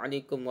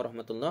Assalamualaikum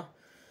warahmatullahi.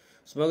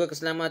 Semoga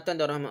keselamatan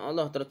dan rahmat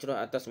Allah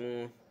tercurah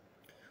atasmu.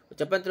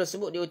 Ucapan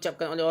tersebut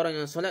diucapkan oleh orang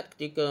yang solat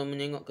ketika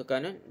menengok ke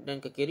kanan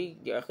dan ke kiri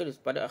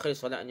pada akhir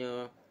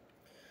solatnya.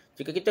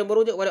 Jika kita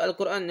merujuk pada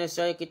Al-Quran,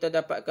 nescaya kita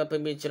dapatkan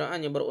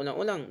pembicaraan yang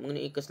berulang-ulang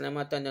mengenai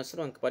keselamatan dan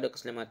seruan kepada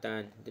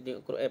keselamatan. Jadi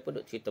Al-Quran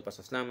pun cerita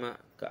pasal selamat,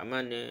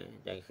 keamanan,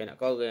 jangan khianat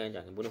kau orang,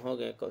 jangan bunuh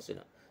orang, kau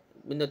sudah.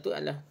 Benda tu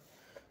adalah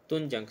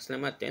tunjang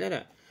keselamatan.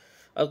 Ada.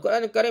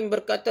 Al-Quran Al-Karim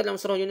berkata dalam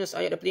surah Yunus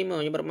ayat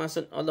 25 yang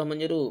bermaksud Allah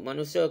menyeru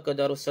manusia ke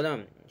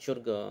Darussalam,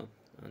 syurga,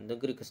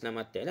 negeri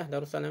keselamatan lah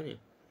Darussalamnya.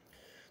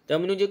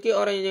 Dan menunjuki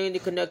orang yang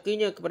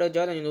dikehendakinya kepada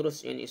jalan yang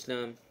lurus, yang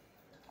Islam.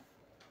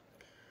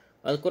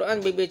 Al-Quran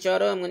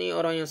berbicara mengenai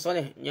orang yang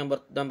soleh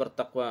dan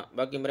bertakwa.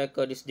 Bagi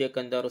mereka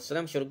disediakan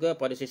Darussalam, syurga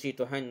pada sisi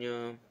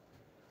Tuhannya.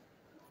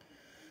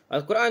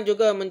 Al-Quran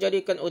juga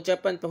menjadikan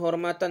ucapan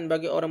penghormatan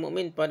bagi orang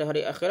mukmin pada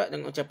hari akhirat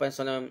dan ucapan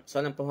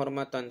salam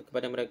penghormatan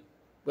kepada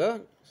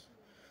mereka.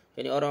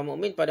 Jadi orang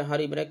mukmin pada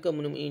hari mereka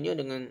menemuinya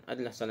dengan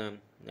adalah salam.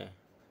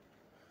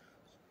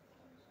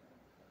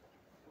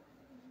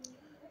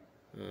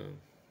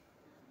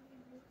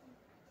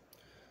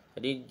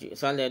 Jadi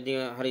salam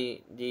dia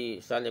hari di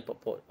salam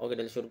pokok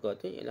orang dalam syurga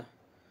tu ialah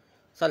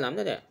salam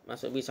dah.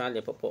 Maksud bi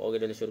salam pokok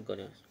orang dalam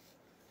syurga ni.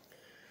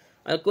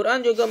 Al-Quran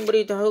juga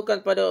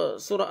memberitahukan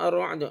pada surah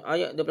Ar-Ra'd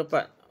ayat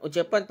 24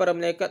 ucapan para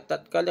malaikat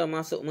tatkala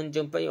masuk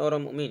menjumpai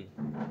orang mukmin.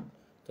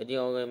 Jadi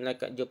orang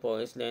malaikat jumpa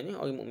orang Islam ni,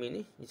 orang mukmin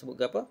ni disebut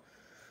apa?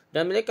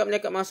 Dan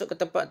malaikat-malaikat masuk ke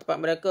tempat-tempat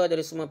mereka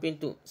dari semua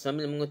pintu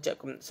sambil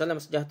mengucapkan salam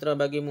sejahtera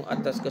bagimu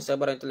atas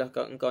kesabaran yang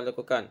telah engkau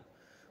lakukan.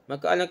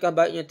 Maka alangkah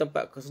baiknya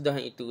tempat kesudahan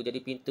itu. Jadi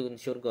pintu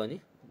syurga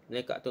ni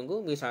malaikat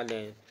tunggu beri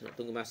salam, nak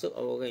tunggu masuk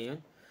orang yang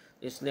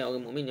Islam,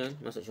 orang mukmin yang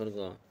masuk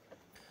syurga.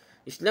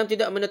 Islam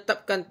tidak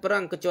menetapkan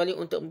perang kecuali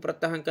untuk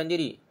mempertahankan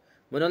diri,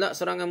 menolak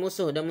serangan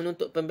musuh dan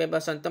menuntut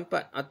pembebasan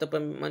tempat atau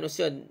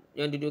manusia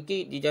yang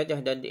diduduki, dijajah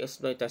dan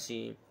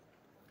dieksploitasi.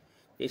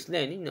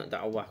 Islam ni nak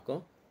dakwah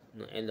kau,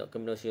 nak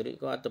elakkan benda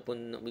syirik kau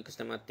ataupun nak beri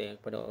keselamatan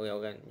kepada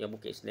orang-orang yang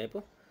bukan Islam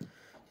pun.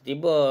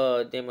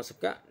 Tiba dia masuk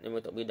kat, dia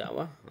tak beri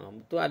dakwah.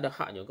 Betul ada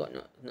hak juga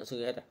nak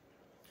serai dah.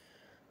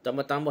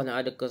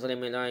 Tambah-tambahlah ada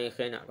kesalahan lain,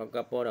 khianat apa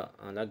dah.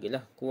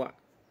 Lagilah kuat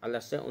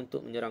alasan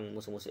untuk menyerang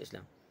musuh-musuh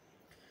Islam.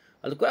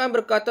 Al-Quran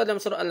berkata dalam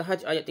surah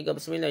Al-Hajj ayat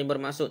 39 yang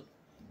bermaksud,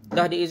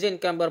 telah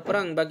diizinkan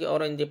berperang bagi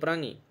orang yang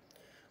diperangi.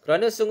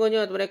 Kerana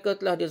sesungguhnya mereka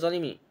telah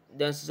dizalimi.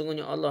 Dan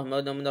sesungguhnya Allah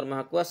benar-benar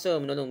maha kuasa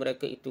menolong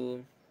mereka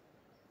itu.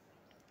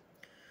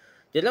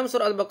 Dalam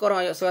surah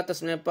Al-Baqarah ayat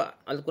 194,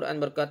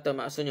 Al-Quran berkata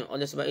maksudnya,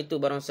 oleh sebab itu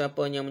barang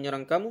siapa yang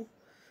menyerang kamu,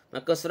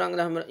 maka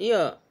seranglah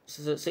ia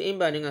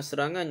seimbang dengan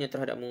serangannya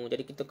terhadapmu.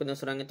 Jadi kita kena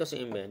serang itu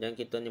seimbang. Dan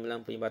kita ni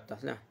melampaui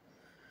batas lah.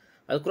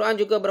 Al-Quran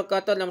juga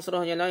berkata dalam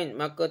surah yang lain,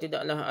 maka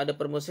tidaklah ada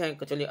permusuhan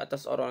kecuali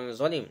atas orang yang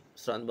zalim.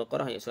 Surah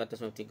Al-Baqarah ayat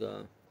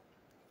 193.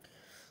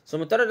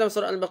 Sementara dalam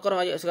surah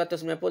Al-Baqarah ayat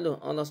 190,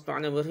 Allah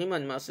SWT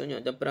berfirman maksudnya,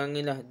 dan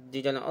perangilah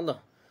di jalan Allah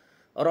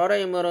orang-orang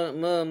yang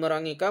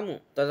memerangi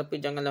kamu,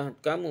 tetapi janganlah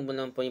kamu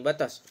melampaui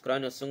batas,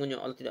 kerana sesungguhnya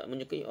Allah tidak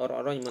menyukai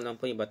orang-orang yang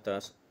melampaui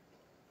batas.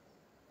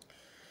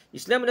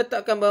 Islam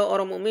menetapkan bahawa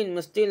orang mukmin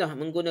mestilah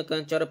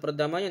menggunakan cara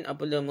perdamaian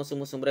apabila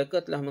musuh-musuh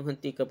mereka telah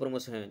menghentikan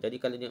permusuhan. Jadi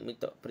kalau dia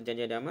minta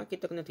perjanjian damai,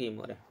 kita kena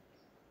terima dah.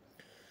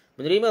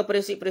 Menerima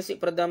prinsip-prinsip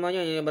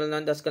perdamaian yang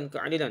berlandaskan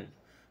keadilan,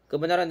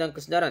 kebenaran dan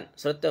kesedaran,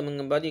 serta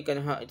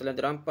mengembalikan hak yang telah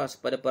dirampas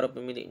pada para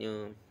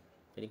pemiliknya.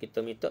 Jadi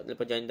kita minta dalam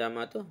perjanjian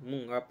damai tu,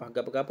 rapah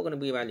gapa-gapa kena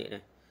beri balik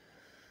dah.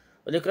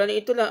 Oleh kerana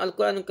itulah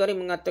Al-Quran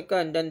Al-Karim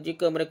mengatakan, dan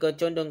jika mereka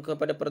condong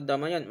kepada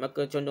perdamaian,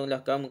 maka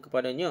condonglah kamu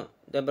kepadanya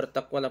dan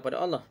bertakwalah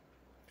pada Allah.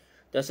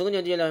 Dan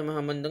sungguhnya dialah maha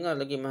mendengar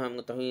lagi maha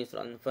mengetahui.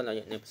 Surah Al-Anfal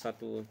ayat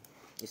 61.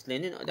 Islam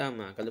ni nak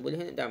damai. Kalau boleh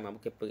nak damai,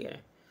 bukan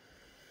perang.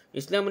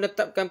 Islam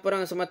menetapkan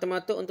perang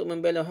semata-mata untuk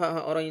membela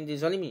hak-hak orang yang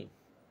dizalimi.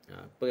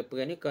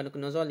 Perang ni kerana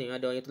kena zalim.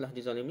 Ada orang yang telah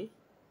dizalimi,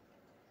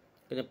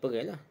 kena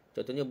perang lah.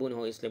 Contohnya bunuh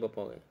orang Islam berapa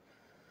orang.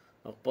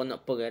 Apa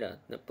nak perang dah.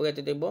 Nak perang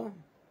tiba-tiba,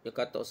 dia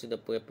kata sudah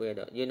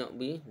perang dah. Dia nak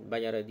beri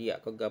bayar diat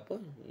ke apa,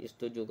 dia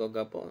setuju ke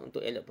apa untuk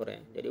elak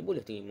perang. Jadi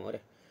boleh terima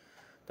dah.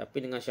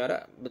 Tapi dengan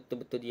syarat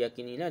betul-betul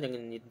diyakinilah,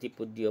 jangan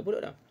tipu dia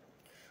pula dah.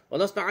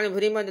 Allah SWT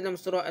berfirman dalam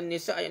surah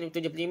An-Nisa ayat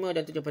 75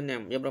 dan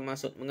 76 yang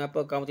bermaksud,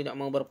 mengapa kamu tidak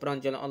mau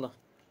berperang jalan Allah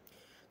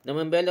dan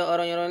membela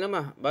orang yang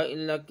lemah, baik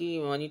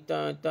lelaki,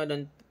 wanita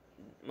dan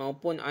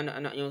maupun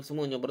anak-anak yang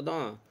semuanya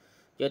berdoa.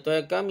 Ya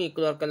Tuhan kami,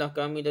 keluarkanlah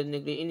kami dari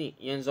negeri ini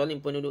yang zalim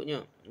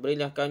penduduknya.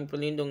 Berilah kami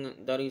perlindung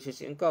dari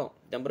sisi engkau,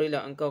 dan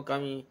berilah engkau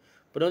kami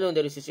penolong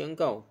dari sisi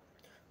engkau.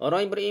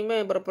 Orang yang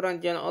beriman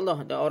berperang di jalan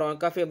Allah, dan orang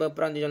kafir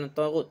berperang di jalan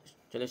Taghut,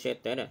 jalan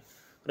syaitan dah.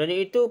 Kerana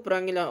itu,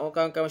 perangilah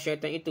kawan-kawan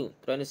syaitan itu,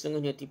 kerana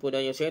sesungguhnya tipu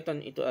daya syaitan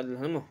itu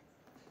adalah lemah.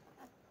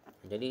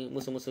 Jadi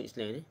musuh-musuh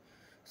Islam ni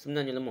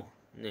sebenarnya lemah.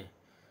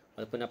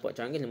 Walaupun nampak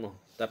canggih, lemah.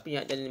 Tapi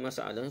yang jadi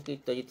masalah,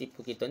 kita je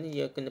tipu kita ni,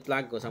 dia kena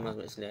pelaga sama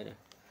Islam dah.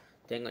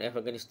 Tengok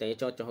Afghanistan, dia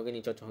cocok hari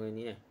ni, cocok hari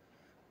ni dah.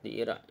 Di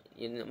Iraq,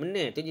 dia nak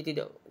menang tu dia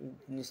tidak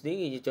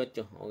sendiri je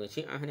cocok. Orang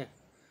Syiah dah.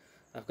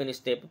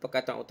 Afghanistan pun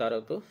Pakatan Utara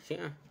tu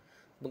Syiah.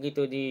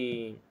 Begitu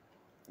di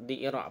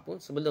Iraq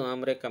pun, sebelum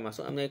mereka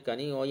masuk, Amerika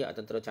ni royak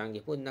tentera canggih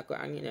pun nakut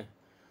angin dah.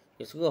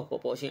 Dia suruh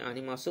pokok Syiah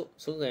ni masuk,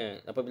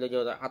 surai. Apabila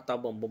dia atas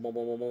bom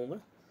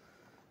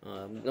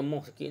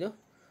lemah sikit tu,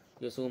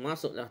 dia suruh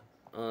masuk lah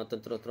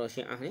tentera-tentera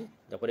Syiah ni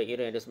daripada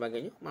Iran dan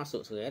sebagainya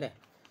masuk Suria dah.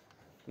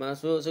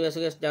 Masuk Suria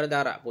secara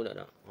darat pula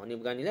dah. Ni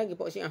berani lagi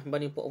Pok Syiah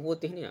berbanding Pok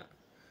Putih ni lah.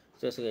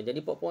 Suria. Jadi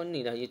Pok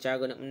ni lah dia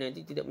cara nak menang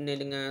tu tidak menang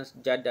dengan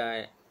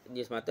sejadah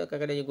dia semata,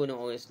 kadang-kadang dia guna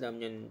orang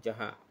Islam yang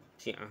jahat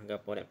Syiah ke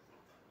apa dah.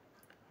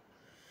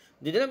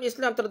 Di dalam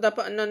Islam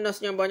terdapat nas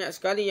yang banyak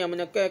sekali yang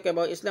menekankan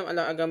bahawa Islam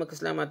adalah agama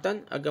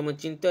keselamatan, agama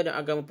cinta dan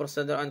agama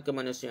persaudaraan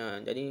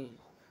kemanusiaan. Jadi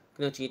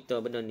kena cerita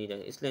benda ni dah.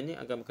 Islam ni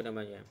agama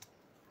kedamaian.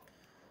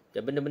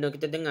 Dan benda-benda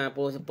kita dengar apa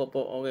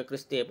orang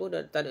Kristian pun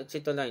dah tak ada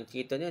cerita lain.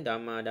 Ceritanya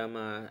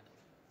damai-damai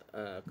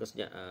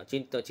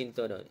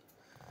cinta-cinta dah.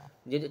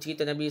 Dia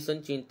cerita Nabi Sun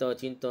cinta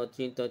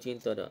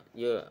dah.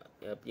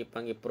 Dia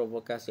panggil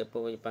provokasi apa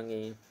dia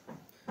panggil.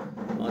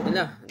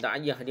 Itulah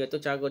dakwah dia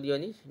tu, cara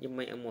dia ni dia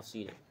main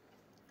emosi dah.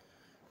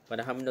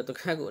 Padahal benda tu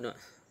karut nak.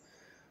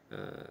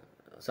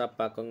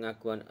 Siapa kau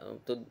ngaku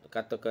tu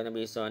katakan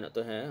Nabi Isa anak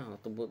Tuhan,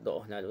 tu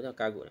doa lalu dah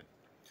karut.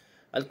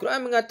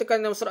 Al-Quran mengatakan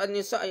dalam surah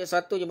An-Nisa ayat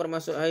 1 yang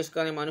bermaksud, hai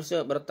sekalian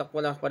manusia,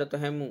 bertakwalah pada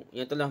Tuhanmu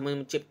yang telah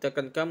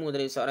menciptakan kamu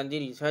dari seorang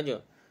diri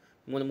sahaja.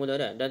 Mula-mula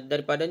dah. Dan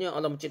daripadanya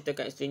Allah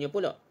menciptakan isterinya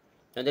pula.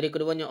 Dan dari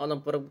keduanya Allah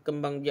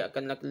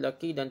perkembangbiakkan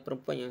laki-laki dan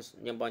perempuan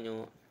yang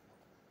banyak.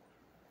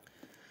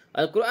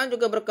 Al-Quran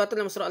juga berkata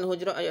dalam surah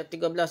Al-Hujurat ayat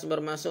 13 yang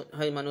bermaksud,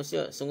 hai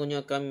manusia,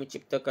 sungguhnya kami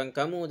menciptakan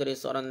kamu dari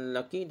seorang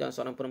lelaki dan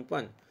seorang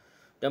perempuan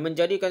dan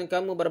menjadikan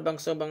kamu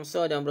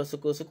berbangsa-bangsa dan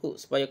bersuku-suku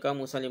supaya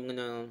kamu saling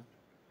mengenal.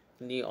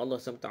 Jadi Allah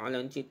SWT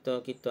cipta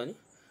kita ni,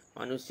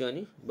 manusia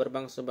ni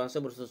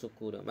berbangsa-bangsa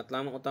bersuku-suku dah.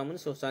 Matlamat utama ni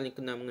saling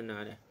kenal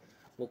mengenal dah.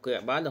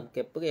 Bukan balah,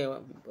 bukan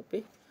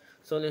perih.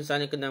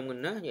 Saling kenal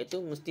mengenal,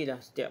 iaitu mestilah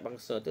setiap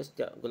bangsa tu,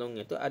 setiap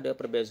golongan tu ada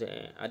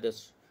perbezaan, ada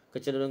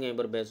kecenderungan yang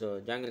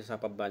berbeza. Jangan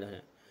siapa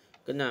balah dah.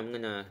 Kenal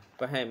mengenal,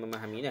 faham,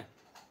 memahami dah.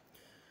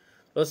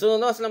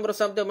 Rasulullah SAW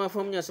bersabda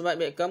mafhumnya,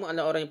 sebaik-baik kamu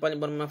adalah orang yang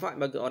paling bermanfaat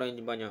bagi orang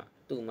yang banyak.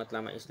 Itu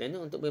matlamat Islam ni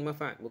untuk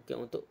bermanfaat,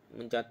 bukan untuk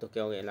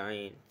menjatuhkan orang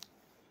lain.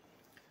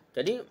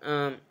 Jadi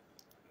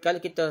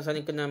kalau kita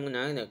saling kenal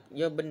mengenal,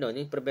 ya benda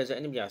ni perbezaan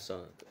ni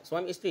biasa.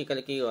 Suami isteri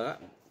kalau kira lah,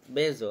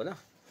 beza lah.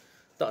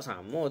 Tak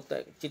sama,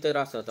 cita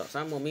rasa tak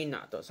sama,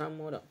 minat tak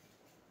sama dah.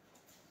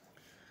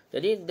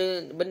 Jadi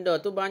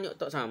benda tu banyak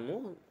tak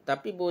sama,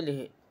 tapi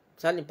boleh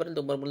saling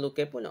perlu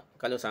memerlukan pun tak.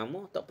 Kalau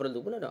sama, tak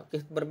perlu pun tak.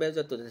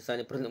 Berbeza tu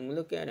saling perlu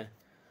memerlukan dah.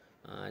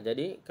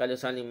 Jadi kalau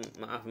saling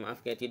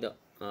maaf-maafkan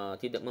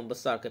tidak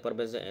membesarkan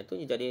perbezaan itu,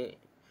 jadi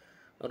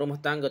rumah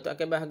tangga tu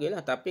akan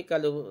bahagialah. Tapi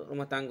kalau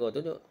rumah tangga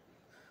tu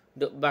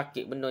duk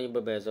bakit benda yang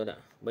berbeza dah.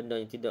 Benda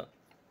yang tidak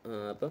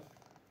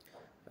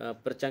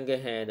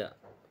percanggahan dah.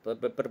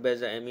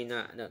 Perbezaan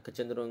minat dah,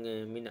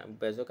 kecenderungan minat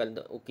berbeza.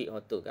 Kalau tak ukit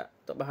otak kat,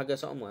 tak bahagia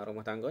semua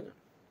rumah tangganya.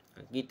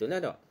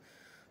 Gitulah dak.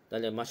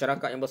 Dalam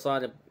masyarakat yang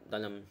besar,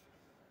 dalam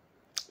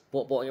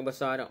pokok yang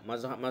besar,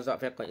 mazhab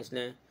fiqh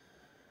Islam.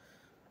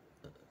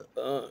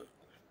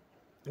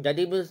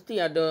 Jadi mesti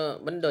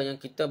ada benda yang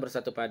kita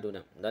bersatu padu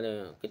dah.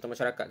 Dalam kita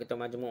masyarakat kita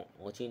majmuk,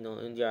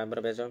 Cina, India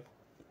berbeza.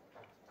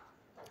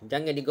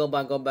 Jangan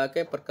digobal-gobal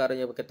ke perkara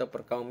yang berkaitan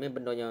perkauman,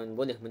 benda yang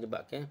boleh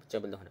menyebabkan pecah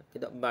belah dah.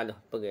 Kita balah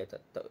pergi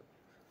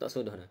tak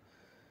sudah dah.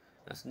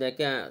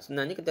 Sedangkan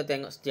sebenarnya kita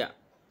tengok setiap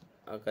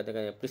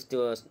kata-kata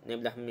peristiwa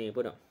 19 Mei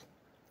pun dah.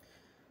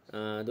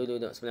 Dulu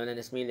dah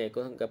 1999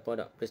 kau apa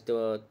dah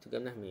peristiwa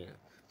 13 Mei.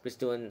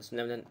 Peristiwa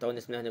 19 tahun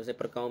 19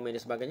 perkauman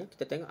dan sebagainya,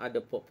 kita tengok ada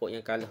pokok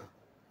yang kalah.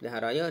 Pilihan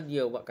raya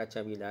dia buat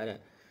kacau bila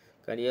dah.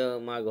 Kan dia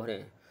marah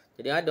dah.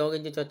 Jadi ada orang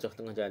je cocok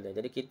tengah jalan.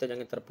 Jadi kita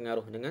jangan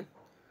terpengaruh dengan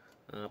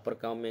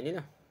perkauman ni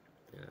lah.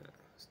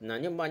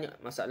 Sebenarnya banyak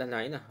masalah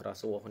lain lah,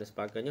 rasuah dan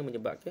sebagainya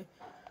menyebabkan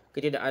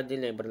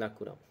ketidakadilan yang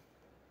berlaku dah.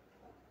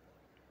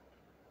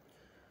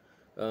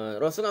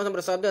 Rasulullah SAW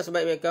bersabda,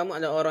 sebaik-baik kamu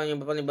adalah orang yang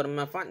paling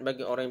bermanfaat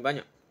bagi orang yang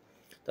banyak.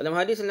 Dalam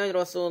hadis lain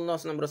Rasulullah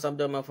SAW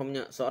bersabda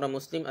mafhumnya, seorang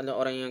muslim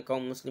adalah orang yang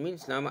kaum muslimin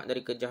selamat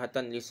dari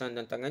kejahatan lisan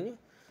dan tangannya,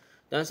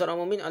 dan seorang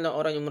mukmin adalah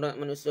orang yang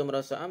manusia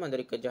merasa aman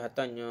dari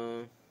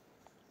kejahatannya.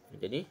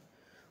 Jadi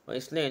orang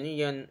Islam ni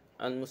yang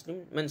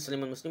al-muslim man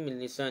saliman muslim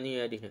min lisani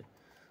yadihi.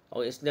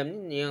 Orang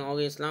Islam ni yang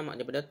orang yang selamat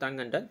daripada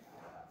tangan dan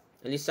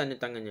lisan dan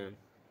tangannya.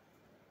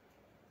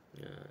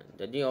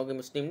 Jadi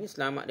orang Muslim ni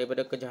selamat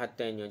daripada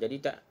kejahatannya. Jadi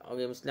tak,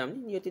 orang Islam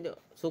ni dia tidak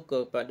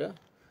suka pada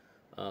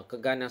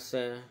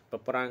keganasan,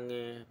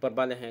 peperangan,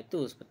 perbalahan.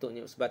 Itu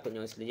sepatutnya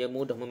Islam. Dia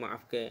mudah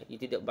memaafkan, dia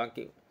tidak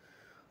bangkit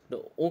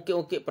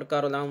ungkit-ungkit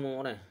perkara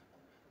lama orang.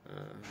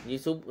 Dia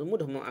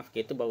mudah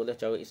memaafkan. Itu barulah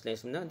cara Islam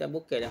sebenar, dan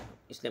bukanlah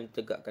Islam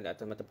tegakkan di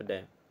atas mata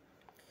pedang.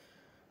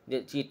 Dia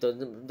cerita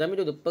zaman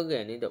dulu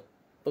perang ni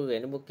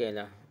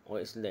bukanlah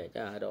orang Islam je,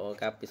 ada orang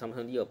kafir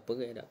sama-sama dia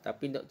perang dah.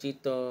 Tapi nak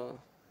cerita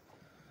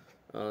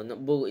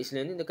nak buruk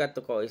Islam ni, dia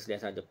kata kau Islam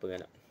saja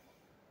perang.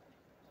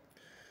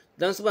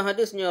 Dalam sebuah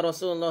hadisnya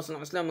Rasulullah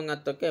SAW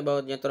mengatakan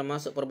bahawa yang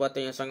termasuk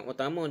perbuatan yang sangat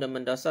utama dan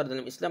mendasar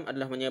dalam Islam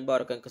adalah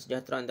menyebarkan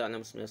kesejahteraan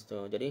dalam semesta.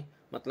 Jadi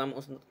matlamat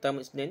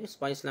utama Islam ni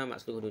supaya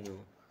selamat seluruh dunia.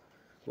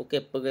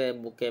 Bukan perang,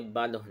 bukan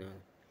balah.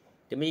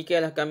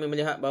 Demikianlah kami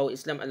melihat bahawa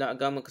Islam adalah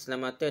agama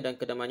keselamatan dan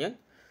kedamaian,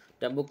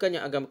 dan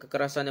bukannya agama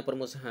kekerasan dan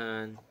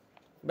permusuhan.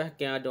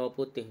 Bahkan ada orang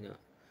putih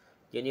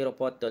Dia ni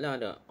reporter lah,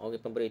 ada orang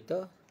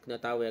pemberita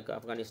kena tawar ke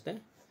Afghanistan.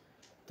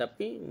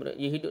 Tapi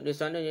dia hidup di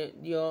sana,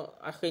 dia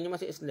akhirnya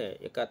masuk Islam.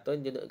 Dia kata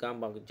dia nak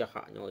gambar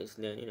jahatnya orang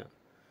Islam ni nak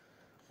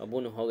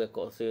bunuh orang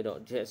koksi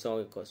dak, seksa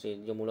orang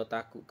koksi. Dia mula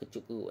takut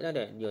kecut-kecut dah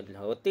dah. Dia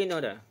dah rutin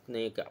dah kena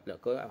ikat pula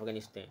ke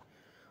Afghanistan.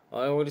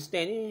 Orang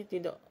Afghanistan ni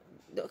tidak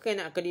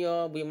kena nak ke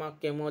dia beri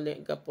makan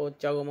molek ke apa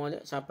cara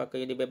molek sampai ke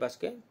dia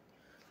dibebaskan.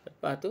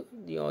 Lepas tu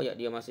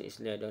dia masuk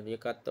Islam dah. Dia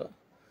kata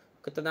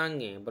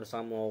ketenangan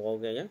bersama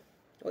orang yang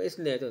orang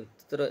Islam tu,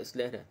 terus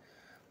Islam dah.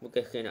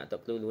 Bukan kena nak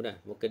tak perlu dah.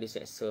 Bukan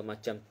diseksa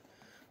macam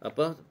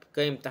apa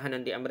kem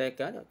tahanan di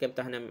Amerika dah. Kem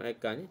tahanan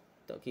Amerika ni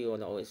tak kira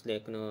lah orang Islam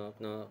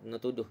kena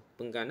tuduh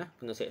pengganah,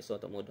 kena seksa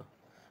tak mudah.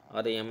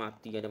 Ada yang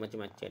mati, ada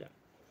macam-macam dah.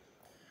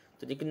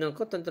 Jadi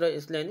kenapa tentera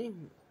Islam ni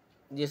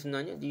dia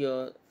sebenarnya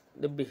dia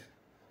lebih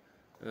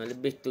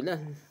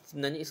itulah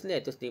sebenarnya Islam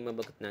tu terima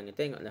berketenangan.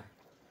 Tengoklah.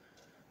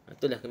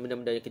 Itulah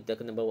benda-benda yang kita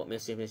kena bawa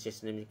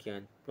mesej-mesej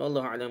demikian.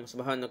 Wallahu a'lam.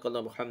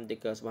 Subhanakallah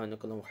bihamdika,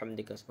 subhanakallah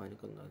bihamdika,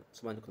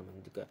 subhanakallah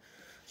bihamdika.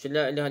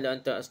 Shalla ilaha illa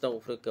anta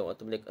astaghfiruka wa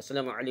atubu ilaik.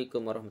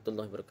 Assalamualaikum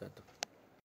warahmatullahi wabarakatuh.